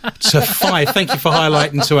to 5. Thank you for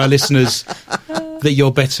highlighting to our listeners that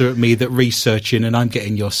you're better at me at researching and I'm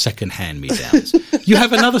getting your second hand-me-downs. You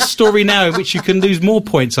have another story now in which you can lose more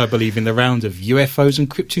points, I believe, in the round of UFOs and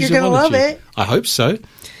cryptozoology. You're going to love it. I hope so.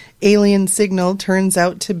 Alien signal turns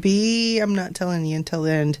out to be, I'm not telling you until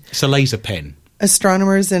the end. It's a laser pen.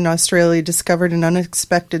 Astronomers in Australia discovered an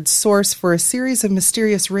unexpected source for a series of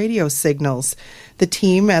mysterious radio signals. The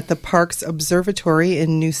team at the Parkes Observatory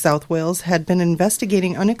in New South Wales had been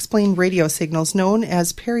investigating unexplained radio signals known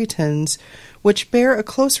as perytons, which bear a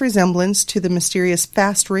close resemblance to the mysterious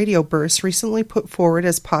fast radio bursts recently put forward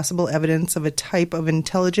as possible evidence of a type of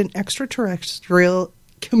intelligent extraterrestrial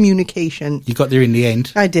communication. You got there in the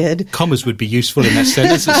end. I did. Commas would be useful in that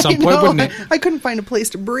sentence at some I point, know. wouldn't it? I couldn't find a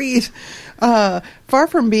place to breathe. Far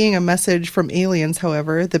from being a message from aliens,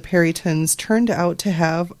 however, the perytons turned out to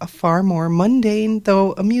have a far more mundane,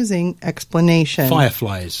 though amusing, explanation.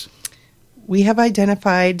 Fireflies. We have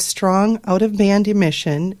identified strong out-of-band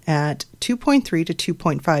emission at 2.3 to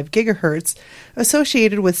 2.5 gigahertz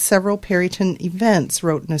associated with several peryton events,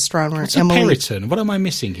 wrote an astronomer. What's a peryton? What am I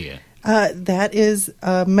missing here? That is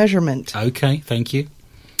a measurement Okay, thank you.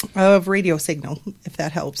 of radio signal, if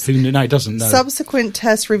that helps. Who knew? No, it doesn't know. Subsequent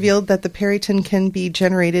tests revealed that the peryton can be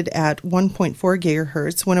generated at 1.4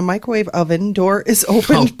 gigahertz when a microwave oven door is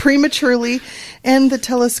opened prematurely and the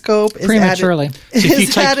telescope is Prematurely.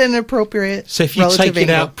 at an appropriate So if you relative take it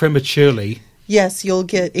angle. out prematurely, Yes, you'll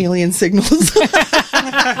get alien signals.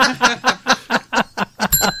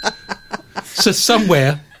 so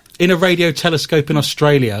somewhere in a radio telescope in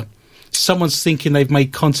Australia, someone's thinking they've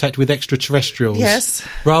made contact with extraterrestrials. Yes.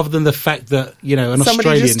 Rather than the fact that, you know, an Somebody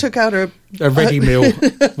Australian just took out a ready meal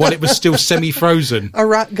while it was still semi-frozen. a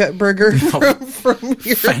rot gut burger from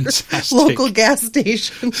your Fantastic. local gas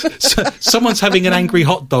station. So someone's having an angry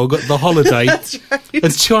hot dog at the holiday, That's right.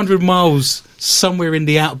 and 200 miles somewhere in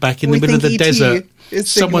the outback in the We middle of the think ET desert,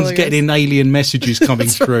 is someone's signaling getting alien messages coming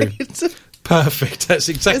through. Right. Perfect. That's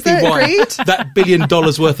exactly that why great? that $1 billion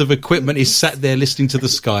worth of equipment is sat there listening to the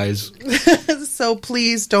skies. So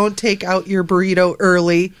please don't take out your burrito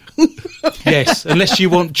early. Yes, unless you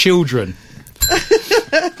want children.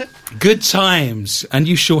 Good times, and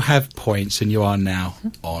you shall have points, and you are now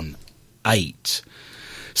on 8.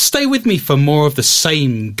 Stay with me for more of the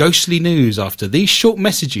same ghostly news after these short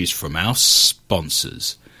messages from our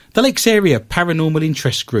sponsors. The Lakes Area Paranormal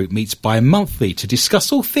Interest Group meets bi-monthly to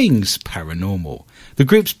discuss all things paranormal. The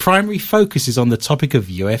group's primary focus is on the topic of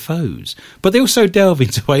UFOs, but they also delve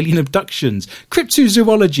into alien abductions,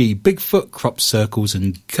 cryptozoology, Bigfoot, crop circles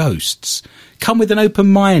and ghosts. Come with an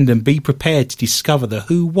open mind and be prepared to discover the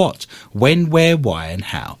who, what, when, where, why and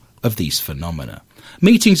how of these phenomena.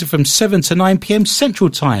 Meetings are from 7 to 9 p.m. Central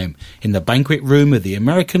Time in the banquet room of the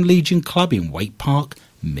American Legion Club in Waite Park,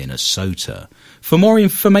 Minnesota. For more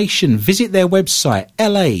information, visit their website,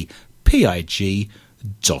 lapig.org.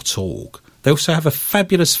 They also have a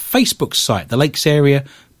fabulous Facebook site, the Lakes Area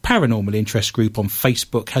paranormal interest group on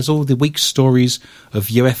Facebook has all the week's stories of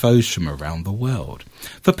UFOs from around the world.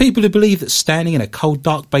 For people who believe that standing in a cold,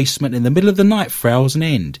 dark basement in the middle of the night for hours on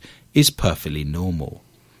end is perfectly normal.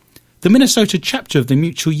 The Minnesota chapter of the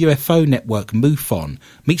Mutual UFO Network, MUFON,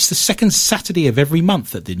 meets the second Saturday of every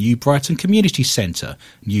month at the New Brighton Community Centre,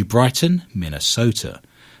 New Brighton, Minnesota.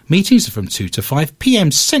 Meetings are from 2 to 5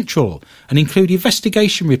 p.m. Central and include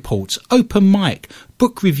investigation reports, open mic,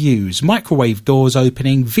 book reviews, microwave doors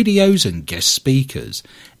opening, videos and guest speakers.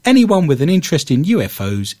 Anyone with an interest in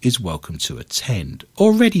UFOs is welcome to attend.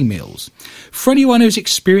 Or ready meals. For anyone who's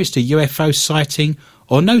experienced a UFO sighting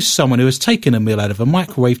or knows someone who has taken a meal out of a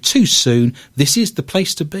microwave too soon, this is the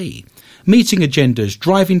place to be. Meeting agendas,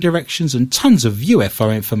 driving directions and tons of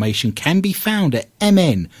UFO information can be found at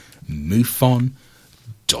mnmufon.org.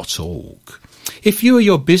 If you or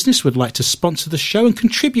your business would like to sponsor the show and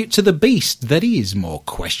contribute to the beast that is more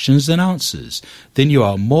questions than answers, then you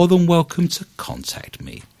are more than welcome to contact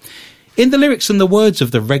me. In the lyrics and the words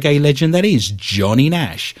of the reggae legend that is Johnny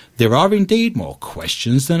Nash, there are indeed more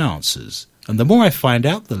questions than answers. And the more I find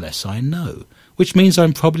out, the less I know, which means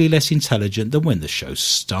I'm probably less intelligent than when the show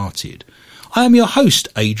started. I am your host,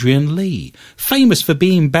 Adrian Lee, famous for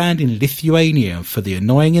being banned in Lithuania and for the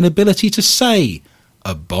annoying inability to say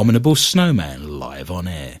Abominable Snowman live on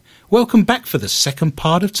air. Welcome back for the second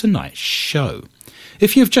part of tonight's show.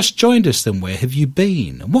 If you have just joined us, then where have you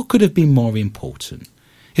been? And what could have been more important?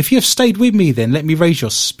 If you have stayed with me, then let me raise your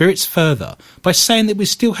spirits further by saying that we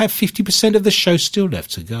still have 50% of the show still left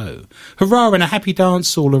to go. Hurrah and a happy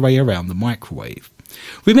dance all the way around the microwave.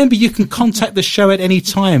 Remember, you can contact the show at any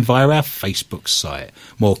time via our Facebook site,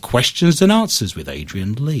 More Questions Than Answers with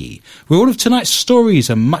Adrian Lee, where all of tonight's stories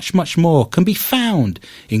and much, much more can be found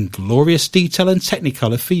in glorious detail and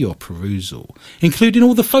technicolor for your perusal, including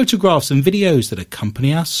all the photographs and videos that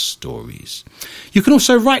accompany our stories. You can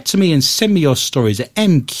also write to me and send me your stories at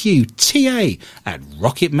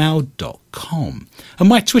mqta@rocketmail.com. And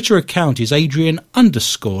my Twitter account is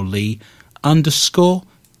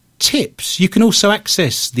Adrian_Lee_tips. You can also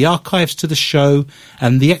access the archives to the show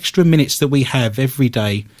and the extra minutes that we have every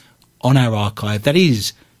day on our archive. That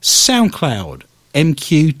is Soundcloud,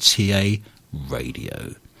 MQTA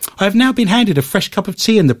Radio. I have now been handed a fresh cup of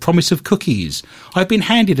tea and the promise of cookies. I've been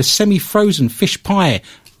handed a semi-frozen fish pie,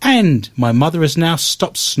 and my mother has now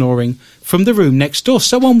stopped snoring from the room next door.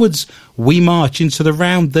 So onwards, we march into the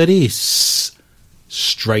round that is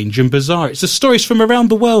Strange and Bizarre. It's the stories from around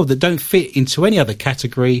the world that don't fit into any other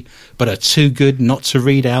category, but are too good not to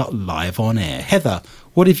read out live on air. Heather,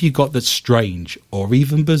 what have you got that's strange or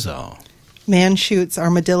even bizarre? Man shoots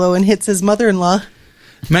armadillo and hits his mother-in-law.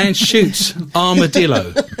 Man shoots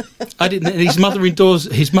armadillo. I didn't. His mother indoors.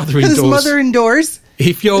 His mother indoors.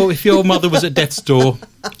 If your mother was at death's door,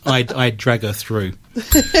 I'd drag her through.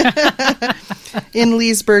 In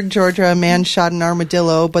Leesburg, Georgia, a man shot an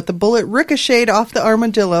armadillo, but the bullet ricocheted off the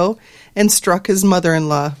armadillo and struck his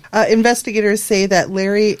mother-in-law. Investigators say that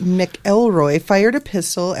Larry McElroy fired a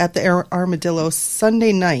pistol at the armadillo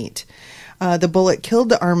Sunday night. The bullet killed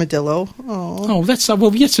the armadillo. Oh, that's a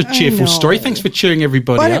cheerful story. Thanks for cheering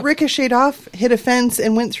everybody but up. It ricocheted off, hit a fence,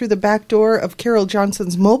 and went through the back door of Carol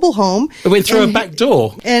Johnson's mobile home. It went through a back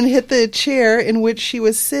door? And hit the chair in which she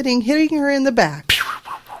was sitting, hitting her in the back.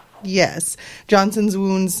 Yes. Johnson's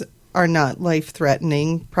wounds are not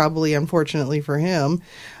life-threatening, probably unfortunately for him.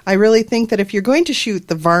 I really think that if you're going to shoot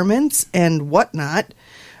the varmints and whatnot...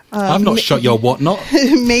 I've not shot your whatnot.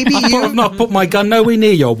 Maybe I've not put my gun nowhere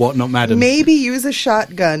near your whatnot, madam. Maybe use a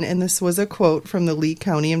shotgun, and this was a quote from the Lee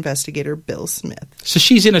County investigator Bill Smith. So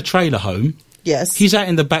she's in a trailer home. Yes. He's out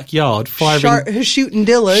in the backyard firing... shooting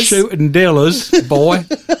dillas. Shooting dillas, boy.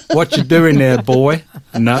 What you doing there, boy?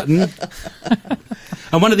 Nothing.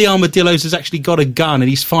 And one of the armadillos has actually got a gun, and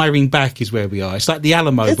he's firing back is where we are. It's like the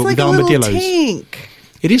Alamo, but like with armadillos. It's like a little tank.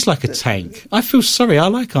 It is like a tank. I feel sorry. I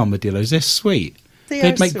like armadillos. They're sweet.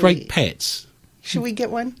 They'd make great pets. Should we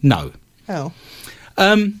get one? No. Oh.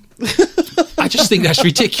 I just think that's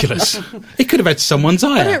ridiculous. It could have had someone's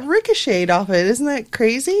eye. But it ricocheted off it. Isn't that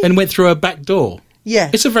crazy? And went through a back door. Yeah.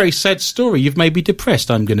 It's a very sad story. You've made me depressed.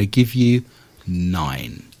 I'm going to give you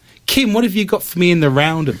 9. Kim, what have you got for me in the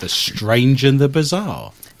round of the strange and the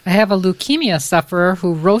bizarre? I have a leukemia sufferer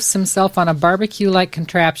who roasts himself on a barbecue-like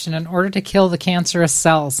contraption in order to kill the cancerous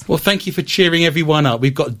cells. Well, thank you for cheering everyone up.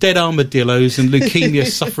 We've got dead armadillos and leukemia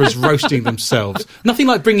sufferers roasting themselves. Nothing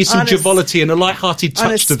like bringing some joviality and a light-hearted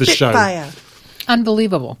touch to the show.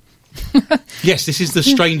 Unbelievable. Yes, this is the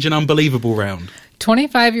strange and unbelievable round.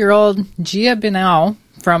 25-year-old Gia Binal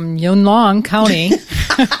from Yunlong County,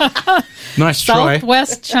 Nice try.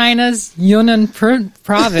 southwest China's Yunnan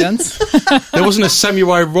province, There wasn't a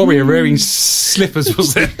samurai warrior wearing slippers,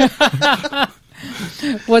 was there?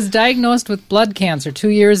 was diagnosed with blood cancer 2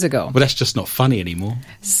 years ago. Well, that's just not funny anymore.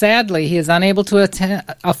 Sadly, he is unable to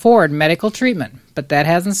afford medical treatment, but that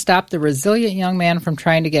hasn't stopped the resilient young man from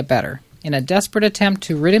trying to get better. In a desperate attempt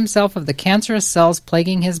to rid himself of the cancerous cells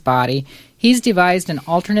plaguing his body, he's devised an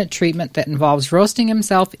alternate treatment that involves roasting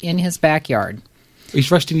himself in his backyard.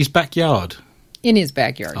 He's roasting his backyard. In his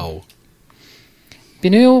backyard. Oh.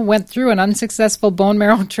 Binu went through an unsuccessful bone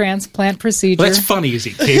marrow transplant procedure. Well, that's funny, is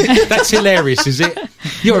it, Kim? That's hilarious, is it?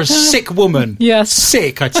 You're a sick woman. Yes.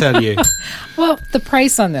 Sick, I tell you. Well, the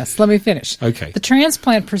price on this, let me finish. Okay. The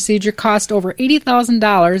transplant procedure cost over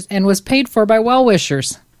 $80,000 and was paid for by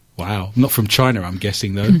well-wishers. Wow. Not from China, I'm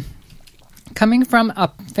guessing, though. Coming from a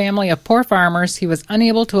family of poor farmers, he was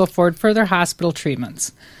unable to afford further hospital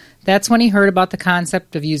treatments. That's when he heard about the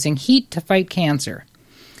concept of using heat to fight cancer.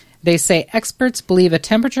 They say experts believe a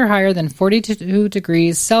temperature higher than 42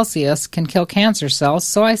 degrees Celsius can kill cancer cells,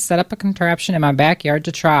 so I set up a contraption in my backyard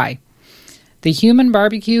to try. The human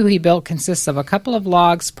barbecue he built consists of a couple of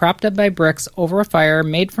logs propped up by bricks over a fire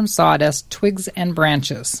made from sawdust, twigs, and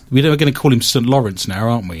branches. We're going to call him St. Lawrence now,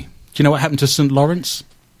 aren't we? Do you know what happened to St. Lawrence?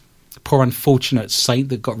 The poor unfortunate saint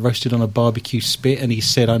that got roasted on a barbecue spit and he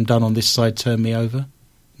said, I'm done on this side, turn me over.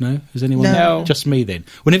 No? Has anyone? No. Just me then.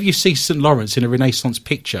 Whenever you see St. Lawrence in a Renaissance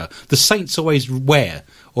picture, the saints always wear,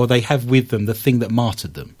 or they have with them, the thing that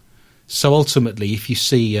martyred them. So ultimately, if you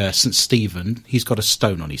see St. Stephen, he's got a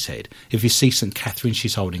stone on his head. If you see St. Catherine,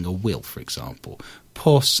 she's holding a will, for example.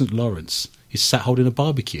 Poor St. Lawrence is sat holding a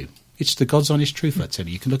barbecue. It's the God's honest truth, I tell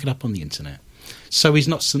you. You can look it up on the internet. So he's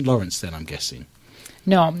not St. Lawrence then, I'm guessing.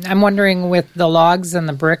 No, I'm wondering with the logs and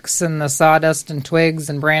the bricks and the sawdust and twigs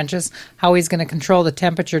and branches, how he's going to control the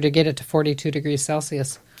temperature to get it to 42 degrees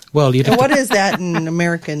Celsius. Well, you'd And have what is that in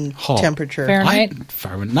American Hot. temperature? Fahrenheit?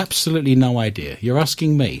 Fahrenheit, absolutely no idea. You're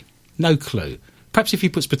asking me. No clue. Perhaps if he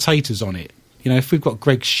puts potatoes on it. You know, if we've got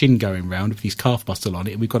Greg's shin going round with his calf muscle on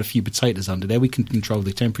it and we've got a few potatoes under there, we can control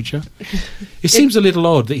the temperature. It seems a little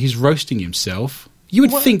odd that he's roasting himself. You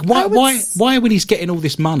would think, why when he's getting all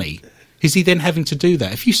this money, is he then having to do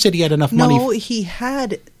that? If you said he had enough money... No, he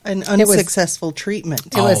had an unsuccessful treatment.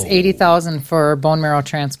 It was $80,000 for bone marrow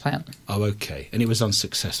transplant. Oh, okay. And it was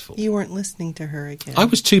unsuccessful. You weren't listening to her again. I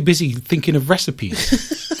was too busy thinking of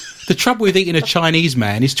recipes. The trouble with eating a Chinese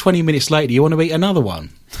man is 20 minutes later you want to eat another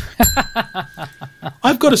one.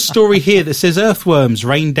 I've got a story here that says earthworms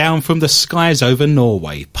rain down from the skies over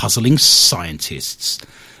Norway, puzzling scientists.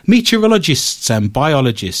 Meteorologists and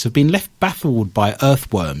biologists have been left baffled by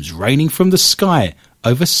earthworms raining from the sky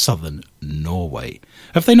over southern Norway.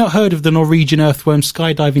 Have they not heard of the Norwegian earthworm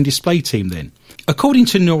skydiving display team then? According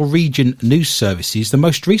to Norwegian news services, the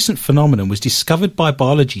most recent phenomenon was discovered by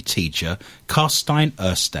biology teacher Karstein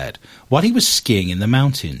Erstad while he was skiing in the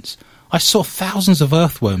mountains. I saw thousands of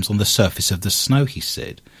earthworms on the surface of the snow, he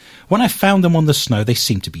said. When I found them on the snow, they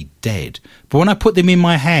seemed to be dead. But when I put them in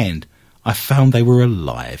my hand, I found they were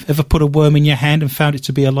alive. Ever put a worm in your hand and found it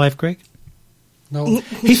to be alive, Greg? No.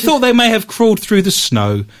 He thought they may have crawled through the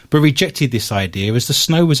snow, but rejected this idea as the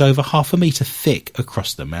snow was over 1/2 metre thick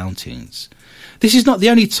across the mountains. This is not the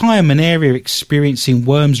only time an area experiencing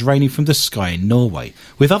worms raining from the sky in Norway,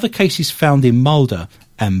 with other cases found in Molde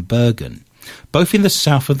and Bergen, both in the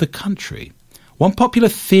south of the country. One popular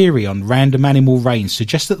theory on random animal rain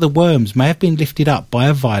suggests that the worms may have been lifted up by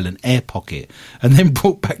a violent air pocket and then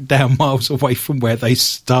brought back down miles away from where they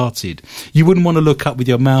started. You wouldn't want to look up with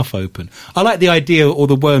your mouth open. I like the idea all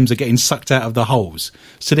the worms are getting sucked out of the holes.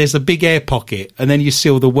 So there's a big air pocket and then you see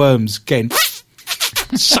all the worms getting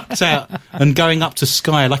sucked out and going up to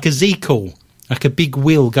sky like a Z-call, like a big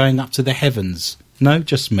wheel going up to the heavens. No,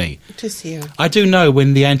 just me. Just you. I do know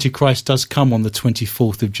when the Antichrist does come on the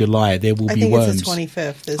 24th of July, there will be worms. I think it's the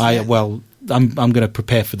 25th, isn't it? Well, I'm going to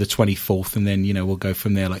prepare for the 24th, and then, we'll go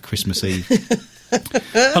from there like Christmas Eve.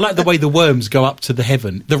 I like the way the worms go up to the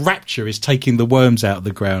heaven. The rapture is taking the worms out of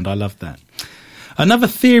the ground. I love that. Another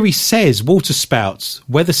theory says waterspouts,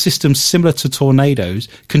 weather systems similar to tornadoes,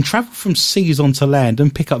 can travel from seas onto land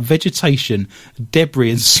and pick up vegetation,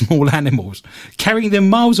 debris and small animals, carrying them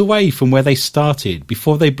miles away from where they started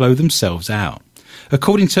before they blow themselves out.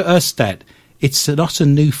 According to Ørsted, it's not a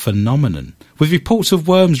new phenomenon, with reports of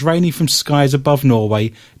worms raining from skies above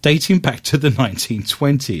Norway dating back to the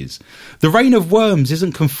 1920s. The rain of worms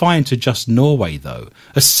isn't confined to just Norway, though.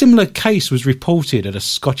 A similar case was reported at a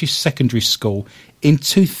Scottish secondary school in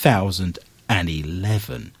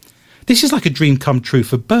 2011. This is like a dream come true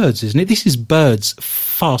for birds, isn't it? This is birds'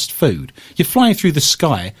 fast food. You're flying through the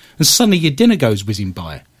sky and suddenly your dinner goes whizzing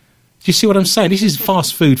by. Do you see what I'm saying? This is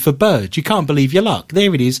fast food for birds. You can't believe your luck.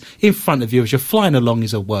 There it is in front of you as you're flying along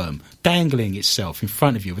is a worm dangling itself in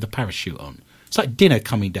front of you with a parachute on. It's like dinner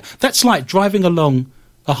coming down. That's like driving along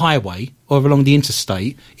a highway or along the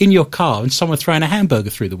interstate in your car and someone throwing a hamburger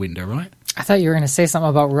through the window, right? I thought you were going to say something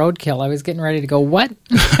about roadkill. I was getting ready to go, what?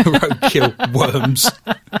 Roadkill worms.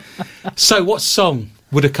 So what song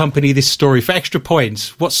would accompany this story? For extra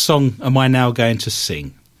points, what song am I now going to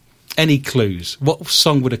sing? Any clues? What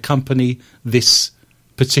song would accompany this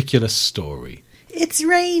particular story? It's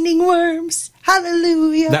raining worms.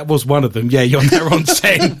 Hallelujah. That was one of them. Yeah, you're now on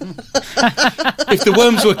 10. If the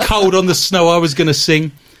worms were cold on the snow, I was going to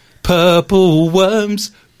sing Purple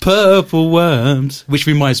Worms, Purple Worms, which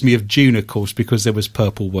reminds me of June, of course, because there was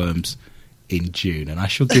purple worms in June. And I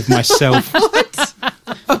shall give myself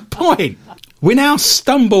a point. We now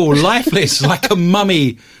stumble lifeless like a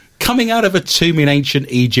mummy coming out of a tomb in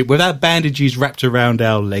ancient Egypt with our bandages wrapped around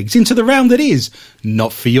our legs into the round that is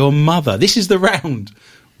Not For Your Mother. This is the round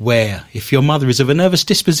where if your mother is of a nervous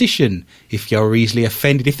disposition, if you're easily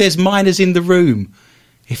offended, if there's minors in the room,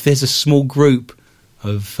 if there's a small group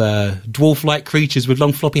of dwarf-like creatures with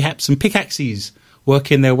long floppy hats and pickaxes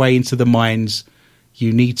working their way into the mines,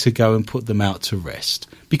 you need to go and put them out to rest.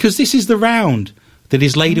 Because this is the round that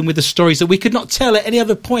is laden with the stories that we could not tell at any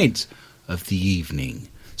other point of the evening.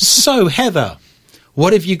 So, Heather,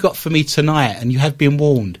 what have you got for me tonight? And you have been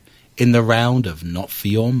warned in the round of Not For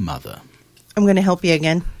Your Mother. I'm going to help you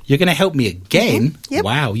again. You're going to help me again? Mm-hmm. Yep.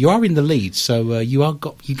 Wow, you are in the lead, so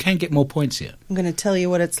you can get more points here. I'm going to tell you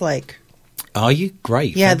what it's like. Are you?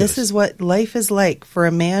 Great. Yeah, Fabulous. this is what life is like for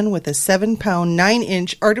a man with a 7-pound,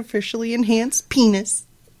 9-inch artificially enhanced penis.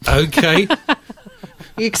 Okay.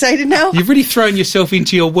 You excited now? You've really thrown yourself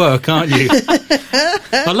into your work, aren't you?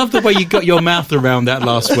 I love the way you got your mouth around that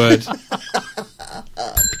last word.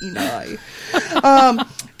 Peni.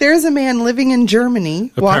 There's a man living in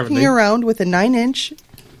Germany Apparently. walking around with a 9-inch,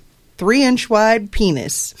 3-inch wide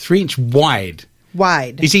penis. 3-inch wide.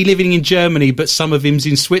 Wide. Is he living in Germany, but some of him's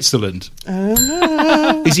in Switzerland? I don't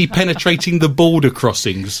know. Is he penetrating the border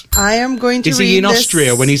crossings? I am going to Is read he in this.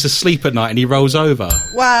 Austria when he's asleep at night and he rolls over?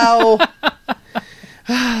 Wow.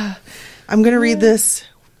 I'm going to read this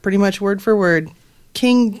pretty much word for word.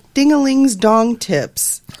 King Dingaling's dong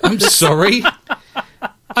tips. I'm sorry.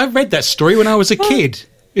 I read that story when I was a kid.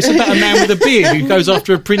 It's about a man with a beard who goes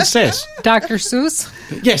after a princess. Dr. Seuss?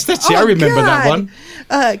 Yes, that's it. I remember that one.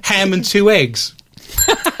 Ham and 2 eggs.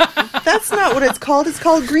 That's not what it's called. It's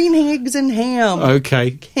called green eggs and ham.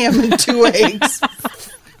 Okay. Ham and 2 eggs.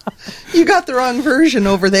 You got the wrong version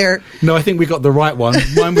over there. No, I think we got the right one.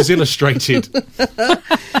 Mine was illustrated.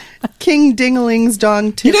 King Dingaling's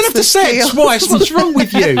dong tips. You don't have to say it twice. What's wrong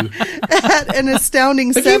with you? At an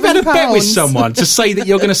astounding Have 7 you had a pounds. bet with someone to say that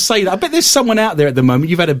you're going to say that? I bet there's someone out there at the moment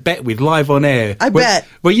you've had a bet with live on air. I bet.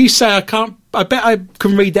 Where you say, I bet I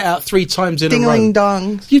can read that out 3 times in a row. Dingaling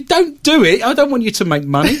dong. You don't do it. I don't want you to make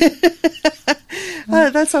money.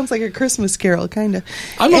 That sounds like a Christmas carol, kind of.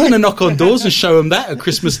 I'm not going to knock on doors and show them that at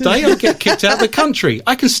Christmas Day. I'll get kicked out of the country.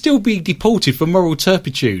 I can still be deported for moral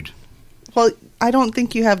turpitude. Well, I don't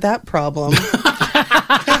think you have that problem.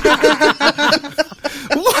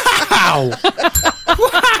 Wow!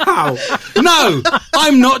 Wow! No,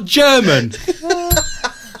 I'm not German.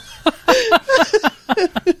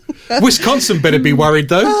 Wisconsin better be worried,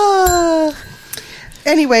 though.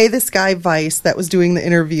 Anyway, this guy, Vice, that was doing the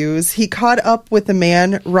interviews, he caught up with a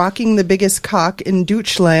man rocking the biggest cock in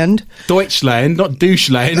Deutschland. Deutschland, not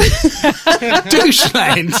doucheland.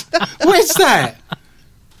 Doucheland? Where's that?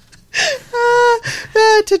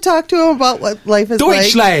 To talk to him about what life is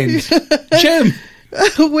Deutschland. Jim.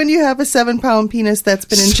 like when you have a 7-pound penis that's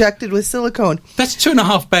been injected with silicone. That's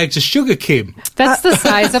 2.5 bags of sugar, Kim. That's the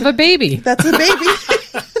size of a baby. That's a baby.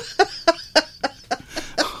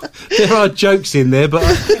 There are jokes in there, but...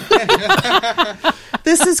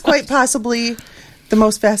 This is quite possibly the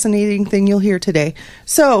most fascinating thing you'll hear today.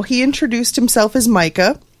 So, he introduced himself as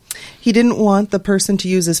Micah. He didn't want the person to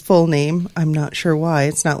use his full name. I'm not sure why.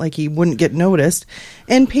 It's not like he wouldn't get noticed.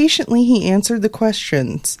 And patiently, he answered the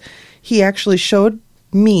questions. He actually showed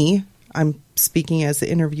me, I'm speaking as the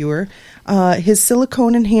interviewer, his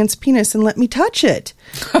silicone-enhanced penis and let me touch it.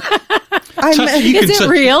 Is it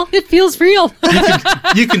real? It feels real.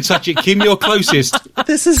 You can touch it, Kim. You're closest.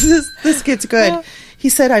 This gets good. He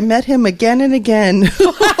said, I met him again and again over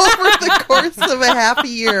the course of a half a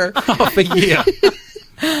year. Half a year.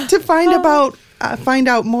 To find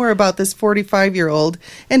out more about this 45-year-old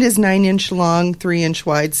and his 9-inch long, 3-inch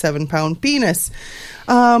wide, 7-pound penis.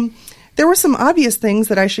 There were some obvious things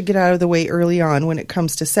that I should get out of the way early on when it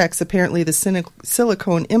comes to sex. Apparently, the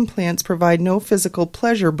silicone implants provide no physical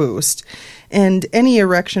pleasure boost, and any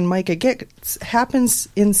erection Micah gets happens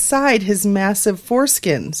inside his massive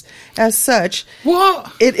foreskins. As such,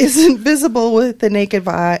 What? it isn't visible with the naked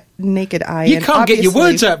eye. You and can't get your obviously-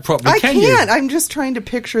 words out properly, can you? I can't. I'm just trying to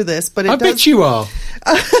picture this, but I bet you are.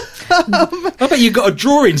 I bet you got a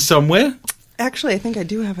drawing somewhere. Actually, I think I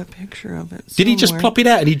do have a picture of it. Did he just somewhere. plop it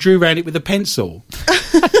out and he drew around it with a pencil?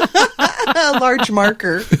 A large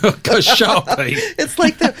marker? Got a Sharpie. It's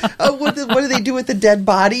like what do they do with the dead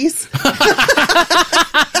bodies?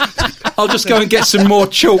 I'll just go and get some more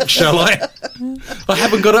chalk, shall I? I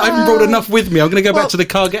haven't brought enough with me. I'm going to go back to the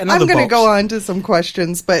car, get another I'm going to box. go on to some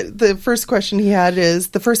questions, but the first question he had is,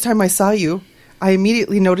 the first time I saw you, I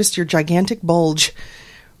immediately noticed your gigantic bulge.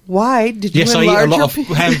 Why did you Yes, I enlarge eat a lot your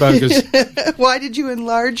of hamburgers. Why did you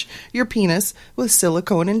enlarge your penis with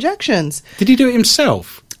silicone injections? Did he do it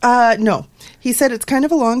himself? No. He said it's kind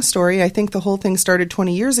of a long story. I think the whole thing started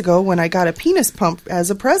 20 years ago when I got a penis pump as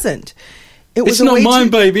a present. It's not mine,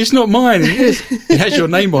 baby. It's not mine. It has your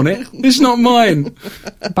name on it. It's not mine.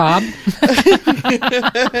 Bob?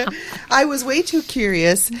 I was way too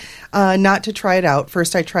curious not to try it out.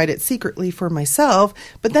 First, I tried it secretly for myself,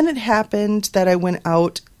 but then it happened that I went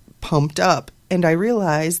out pumped up, and I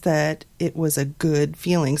realized that it was a good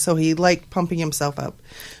feeling. So he liked pumping himself up.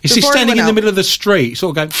 Is he Before standing went in the out- middle of the street,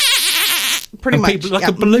 sort of going... Pretty and much. people, like yeah.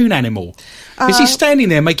 a balloon animal? Is he standing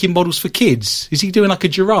there making models for kids? Is he doing like a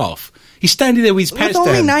giraffe? He's standing there with his pants With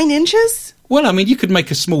only down. 9 inches? Well, I mean, you could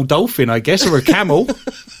make a small dolphin, I guess, or a camel.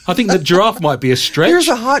 I think the giraffe might be a stretch. Here's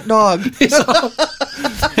a hot dog.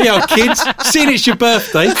 Hey, old kids, seeing it's your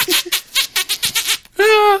birthday.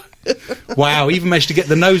 Wow, even managed to get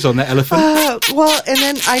the nose on that elephant. Well, and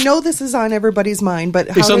then I know this is on everybody's mind, but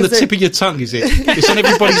how It's on the does tip of your tongue, is it? It's on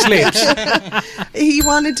everybody's lips. He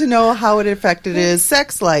wanted to know how it affected his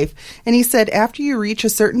sex life. And he said after you reach a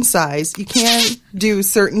certain size, you can't do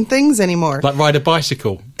certain things anymore. Like ride a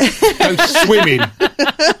bicycle, go swimming,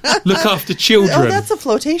 look after children. Oh, that's a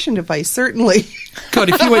flotation device, certainly. God,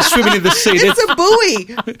 if you went swimming in the sea, It's a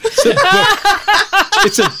buoy.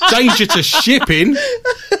 it's a danger to shipping.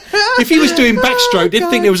 If he was doing backstroke, they'd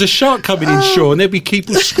think there was a shark coming in shore, and there'd be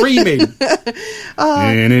people screaming.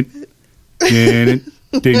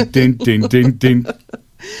 Ding, ding, ding, ding, ding.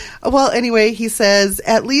 Well, anyway, he says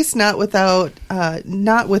at least not with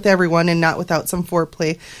everyone and not without some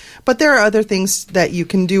foreplay. But there are other things that you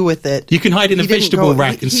can do with it. You can hide in a He didn't vegetable go-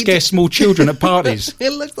 rack and he scare did- small children at parties.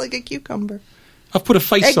 It looks like a cucumber. I've put a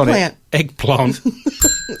face on it. Eggplant. Eggplant.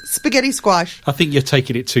 Spaghetti squash. I think you're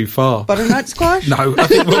taking it too far. Butternut squash? No, I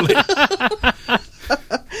think we'll...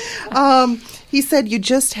 He said you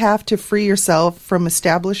just have to free yourself from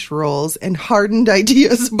established roles and hardened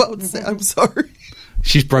ideas about sex. I'm sorry.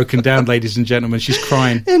 She's broken down, ladies and gentlemen. She's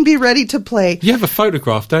crying. And be ready to play. You have a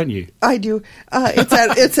photograph, don't you? I do.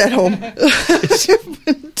 It's at home. I've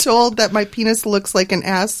been told that my penis looks like an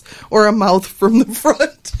ass or a mouth from the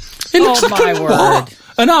front. It looks Oh, like my a word. what?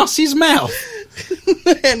 An ass's mouth.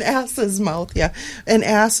 An ass's mouth, yeah. An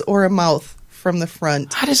ass or a mouth from the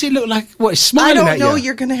front. How does it look like? What, it's I smiling don't at know. you?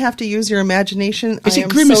 You're going to have to use your imagination. Is I it am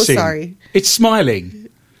grimacing? so sorry. It's smiling.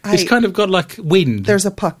 It's kind of got like wind. There's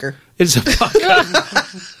a pucker. It's a pucker.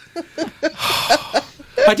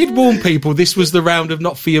 I did warn people this was the round of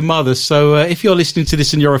Not For Your Mother, so if you're listening to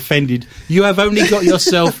this and you're offended, you have only got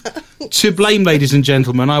yourself to blame, ladies and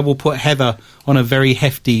gentlemen. I will put Heather on a very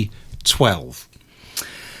hefty 12.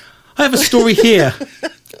 I have a story here.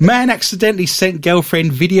 Man accidentally sent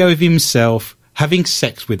girlfriend video of himself having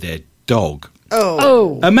sex with their dog.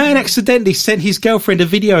 Oh. A man accidentally sent his girlfriend a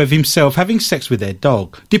video of himself having sex with their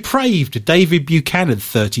dog. Depraved David Buchanan,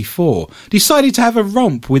 34, decided to have a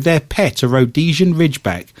romp with their pet, a Rhodesian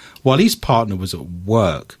Ridgeback, while his partner was at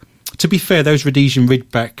work. To be fair, those Rhodesian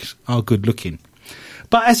Ridgebacks are good looking.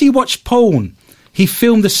 But as he watched porn, he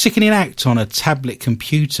filmed the sickening act on a tablet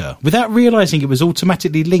computer without realising it was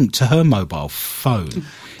automatically linked to her mobile phone.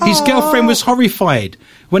 His girlfriend was horrified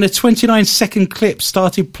when a 29-second clip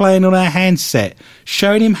started playing on her handset,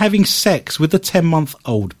 showing him having sex with a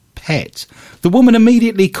 10-month-old pet. The woman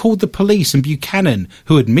immediately called the police, and Buchanan,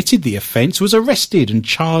 who admitted the offence, was arrested and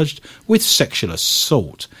charged with sexual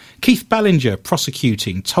assault. Keith Ballinger,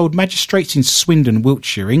 prosecuting, told magistrates in Swindon,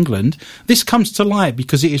 Wiltshire, England, this comes to light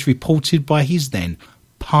because it is reported by his then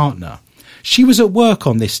partner. She was at work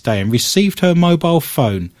on this day and received her mobile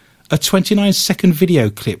phone a 29-second video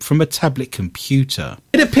clip from a tablet computer.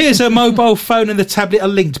 It appears her mobile phone and the tablet are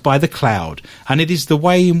linked by the cloud, and it is the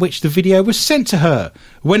way in which the video was sent to her.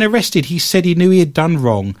 When arrested, he said he knew he had done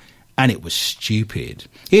wrong and it was stupid.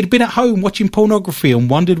 He had been at home watching pornography and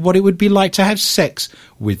wondered what it would be like to have sex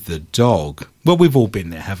with the dog. Well, we've all been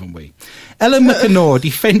there, haven't we? Ellen McEnroe,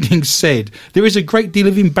 defending, said, there is a great deal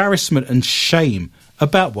of embarrassment and shame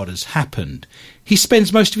about what has happened. He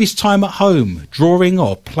spends most of his time at home, drawing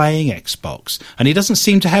or playing Xbox, and he doesn't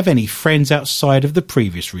seem to have any friends outside of the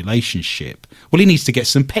previous relationship. Well, he needs to get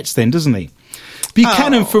some pets then, doesn't he?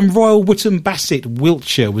 Buchanan from Royal Wootton Bassett,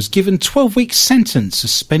 Wiltshire, was given 12-week sentence,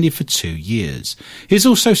 suspended for 2 years. He has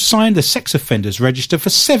also signed the sex offenders register for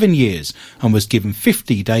 7 years and was given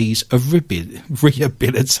 50 days of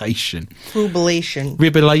rehabilitation.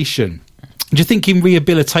 Rehabilitation. Do you think in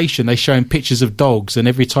rehabilitation they show him pictures of dogs and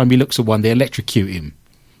every time he looks at one they electrocute him?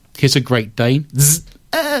 Here's a Great Dane.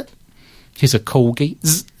 Here's a Corgi.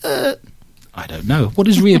 I don't know. What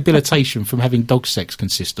does rehabilitation from having dog sex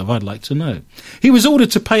consist of? I'd like to know. He was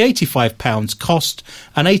ordered to pay £85 cost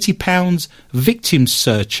and £80 victim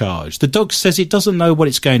surcharge. The dog says it doesn't know what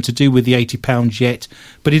it's going to do with the £80 yet,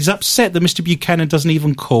 but it's upset that Mr. Buchanan doesn't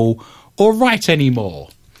even call or write anymore.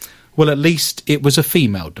 Well, at least it was a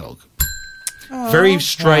female dog. Very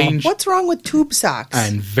strange. What's wrong with tube socks?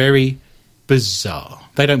 And very bizarre.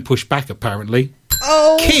 They don't push back, apparently.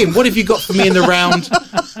 Oh. Kim, what have you got for me in the round?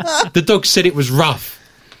 The dog said it was rough.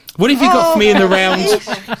 What have you got for me in the round?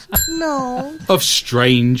 No. Of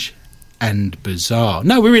strange and bizarre.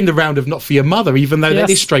 No, we're in the round of not for your mother, even though that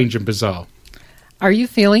is strange and bizarre. Are you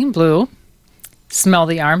feeling blue? Smell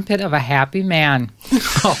the armpit of a happy man.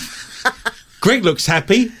 Oh. Greg looks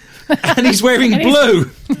happy. And he's wearing blue.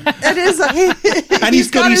 It is. And he's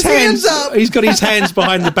got his hands up. He's got his hands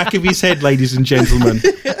behind the back of his head, ladies and gentlemen.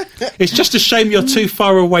 It's just a shame you're too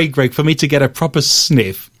far away, Greg, for me to get a proper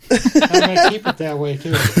sniff. I might keep it that way,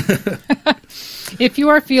 too. If you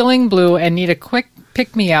are feeling blue and need a quick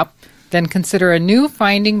pick-me-up, then consider a new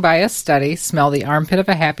finding by a study, Smell the Armpit of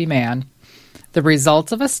a Happy Man. The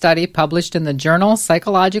results of a study published in the journal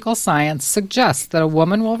Psychological Science suggest that a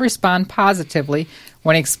woman will respond positively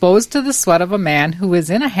when exposed to the sweat of a man who is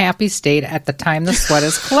in a happy state at the time the sweat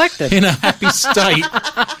is collected. In a happy state.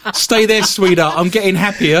 Stay there, sweetheart. I'm getting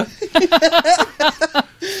happier.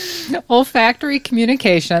 Olfactory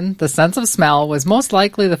communication, the sense of smell, was most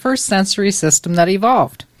likely the first sensory system that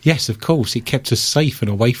evolved. Yes, of course. It kept us safe and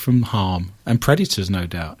away from harm and predators, no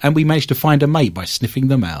doubt. And we managed to find a mate by sniffing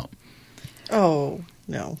them out. Oh,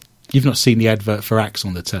 no. You've not seen the advert for Axe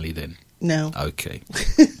on the telly then? No. Okay.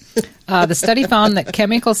 The study found that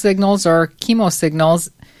chemical signals or chemosignals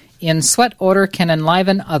in sweat odor can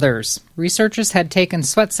enliven others. Researchers had taken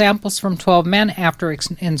sweat samples from 12 men after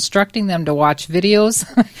instructing them to watch videos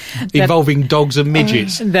involving dogs and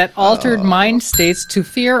midgets that altered mind states to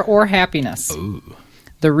fear or happiness. Ooh.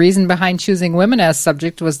 The reason behind choosing women as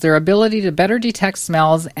subject was their ability to better detect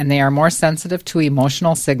smells, and they are more sensitive to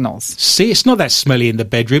emotional signals. See, it's not that smelly in the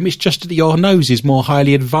bedroom, it's just that your nose is more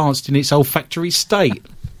highly advanced in its olfactory state.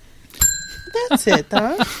 That's it,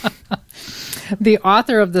 though. The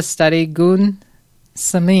author of the study, Gun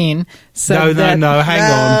Samin, said hang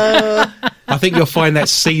on. I think you'll find that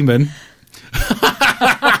semen.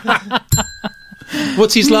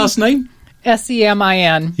 What's his last name?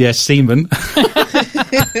 Semin. Yes, semen.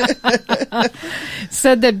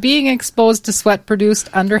 Said that being exposed to sweat produced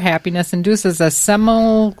under happiness induces a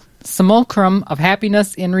simulacrum of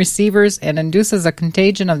happiness in receivers and induces a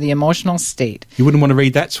contagion of the emotional state. You wouldn't want to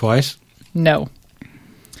read that twice. No.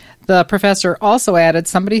 The professor also added,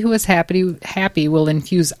 somebody who is happy will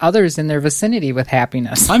infuse others in their vicinity with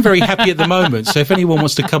happiness. I'm very happy at the moment, so if anyone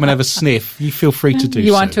wants to come and have a sniff, you feel free to do so.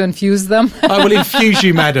 You want to infuse them? I will infuse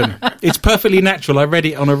you, madam. It's perfectly natural. I read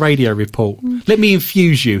it on a radio report. Let me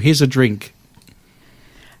infuse you. Here's a drink.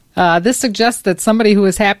 This suggests that somebody who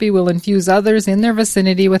is happy will infuse others in their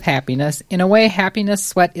vicinity with happiness. In a way, happiness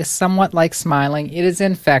sweat is somewhat like smiling. It is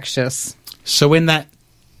infectious. So when that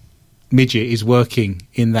midget is working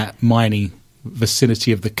in that mining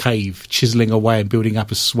vicinity of the cave, chiseling away and building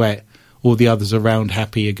up a sweat, all the others around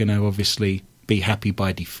happy are going to obviously be happy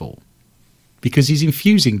by default because he's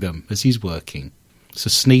infusing them as he's working. So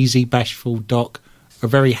Sneezy, Bashful, Doc are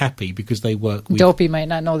very happy because they work with Dopey might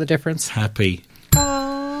not know the difference. Happy.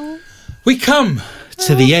 We come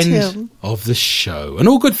to the end of the show, and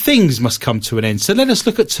all good things must come to an end. So let us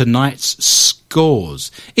look at tonight's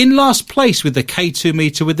scores. In last place with the K2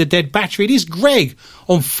 meter with the dead battery, it is Greg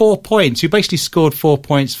on 4 points, who basically scored 4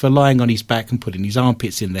 points for lying on his back and putting his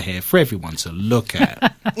armpits in the hair for everyone to look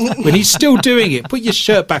at. When he's still doing it, put your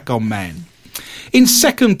shirt back on, man. In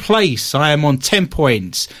second place, I am on 10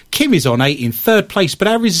 points. Kim is on 8 in third place, but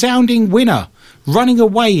our resounding winner, running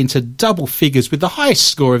away into double figures with the highest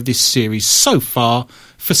score of this series so far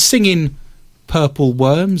for singing purple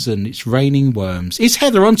worms and it's raining worms. It's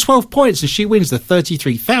Heather on 12 points and she wins the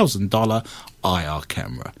 $33,000 IR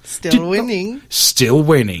camera. Still winning. Still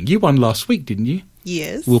winning. You won last week, didn't you?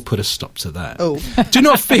 Yes. We'll put a stop to that. Oh. Do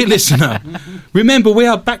not fear, listener. Remember, we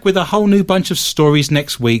are back with a whole new bunch of stories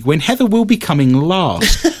next week when Heather will be coming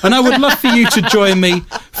last. And I would love for you to join me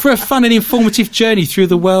for a fun and informative journey through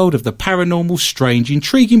the world of the paranormal, strange,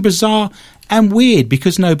 intriguing, bizarre, and weird,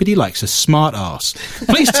 because nobody likes a smart ass.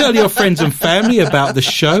 Please tell your friends and family about the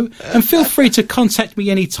show, and feel free to contact me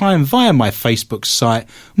anytime via my Facebook site,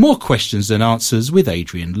 More Questions Than Answers with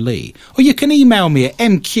Adrian Lee. Or you can email me at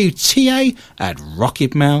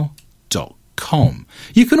mqta@rocketmail.com.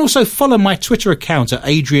 You can also follow my Twitter account at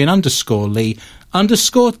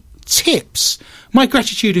Adrian_Lee_tips. My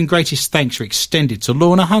gratitude and greatest thanks are extended to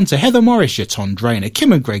Lorna Hunter, Heather Morris, Yaton Drainer,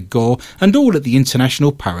 Kim and Greg Gore, and all at the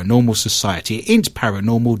International Paranormal Society at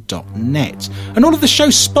intparanormal.net. And all of the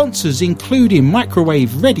show's sponsors, including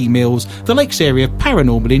Microwave Ready Meals, the Lakes Area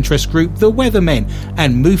Paranormal Interest Group, The Weathermen,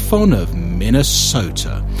 and MUFON of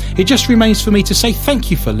Minnesota. It just remains for me to say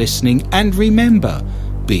thank you for listening, and remember,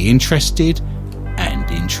 be interested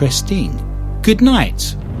and interesting. Good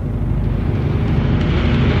night.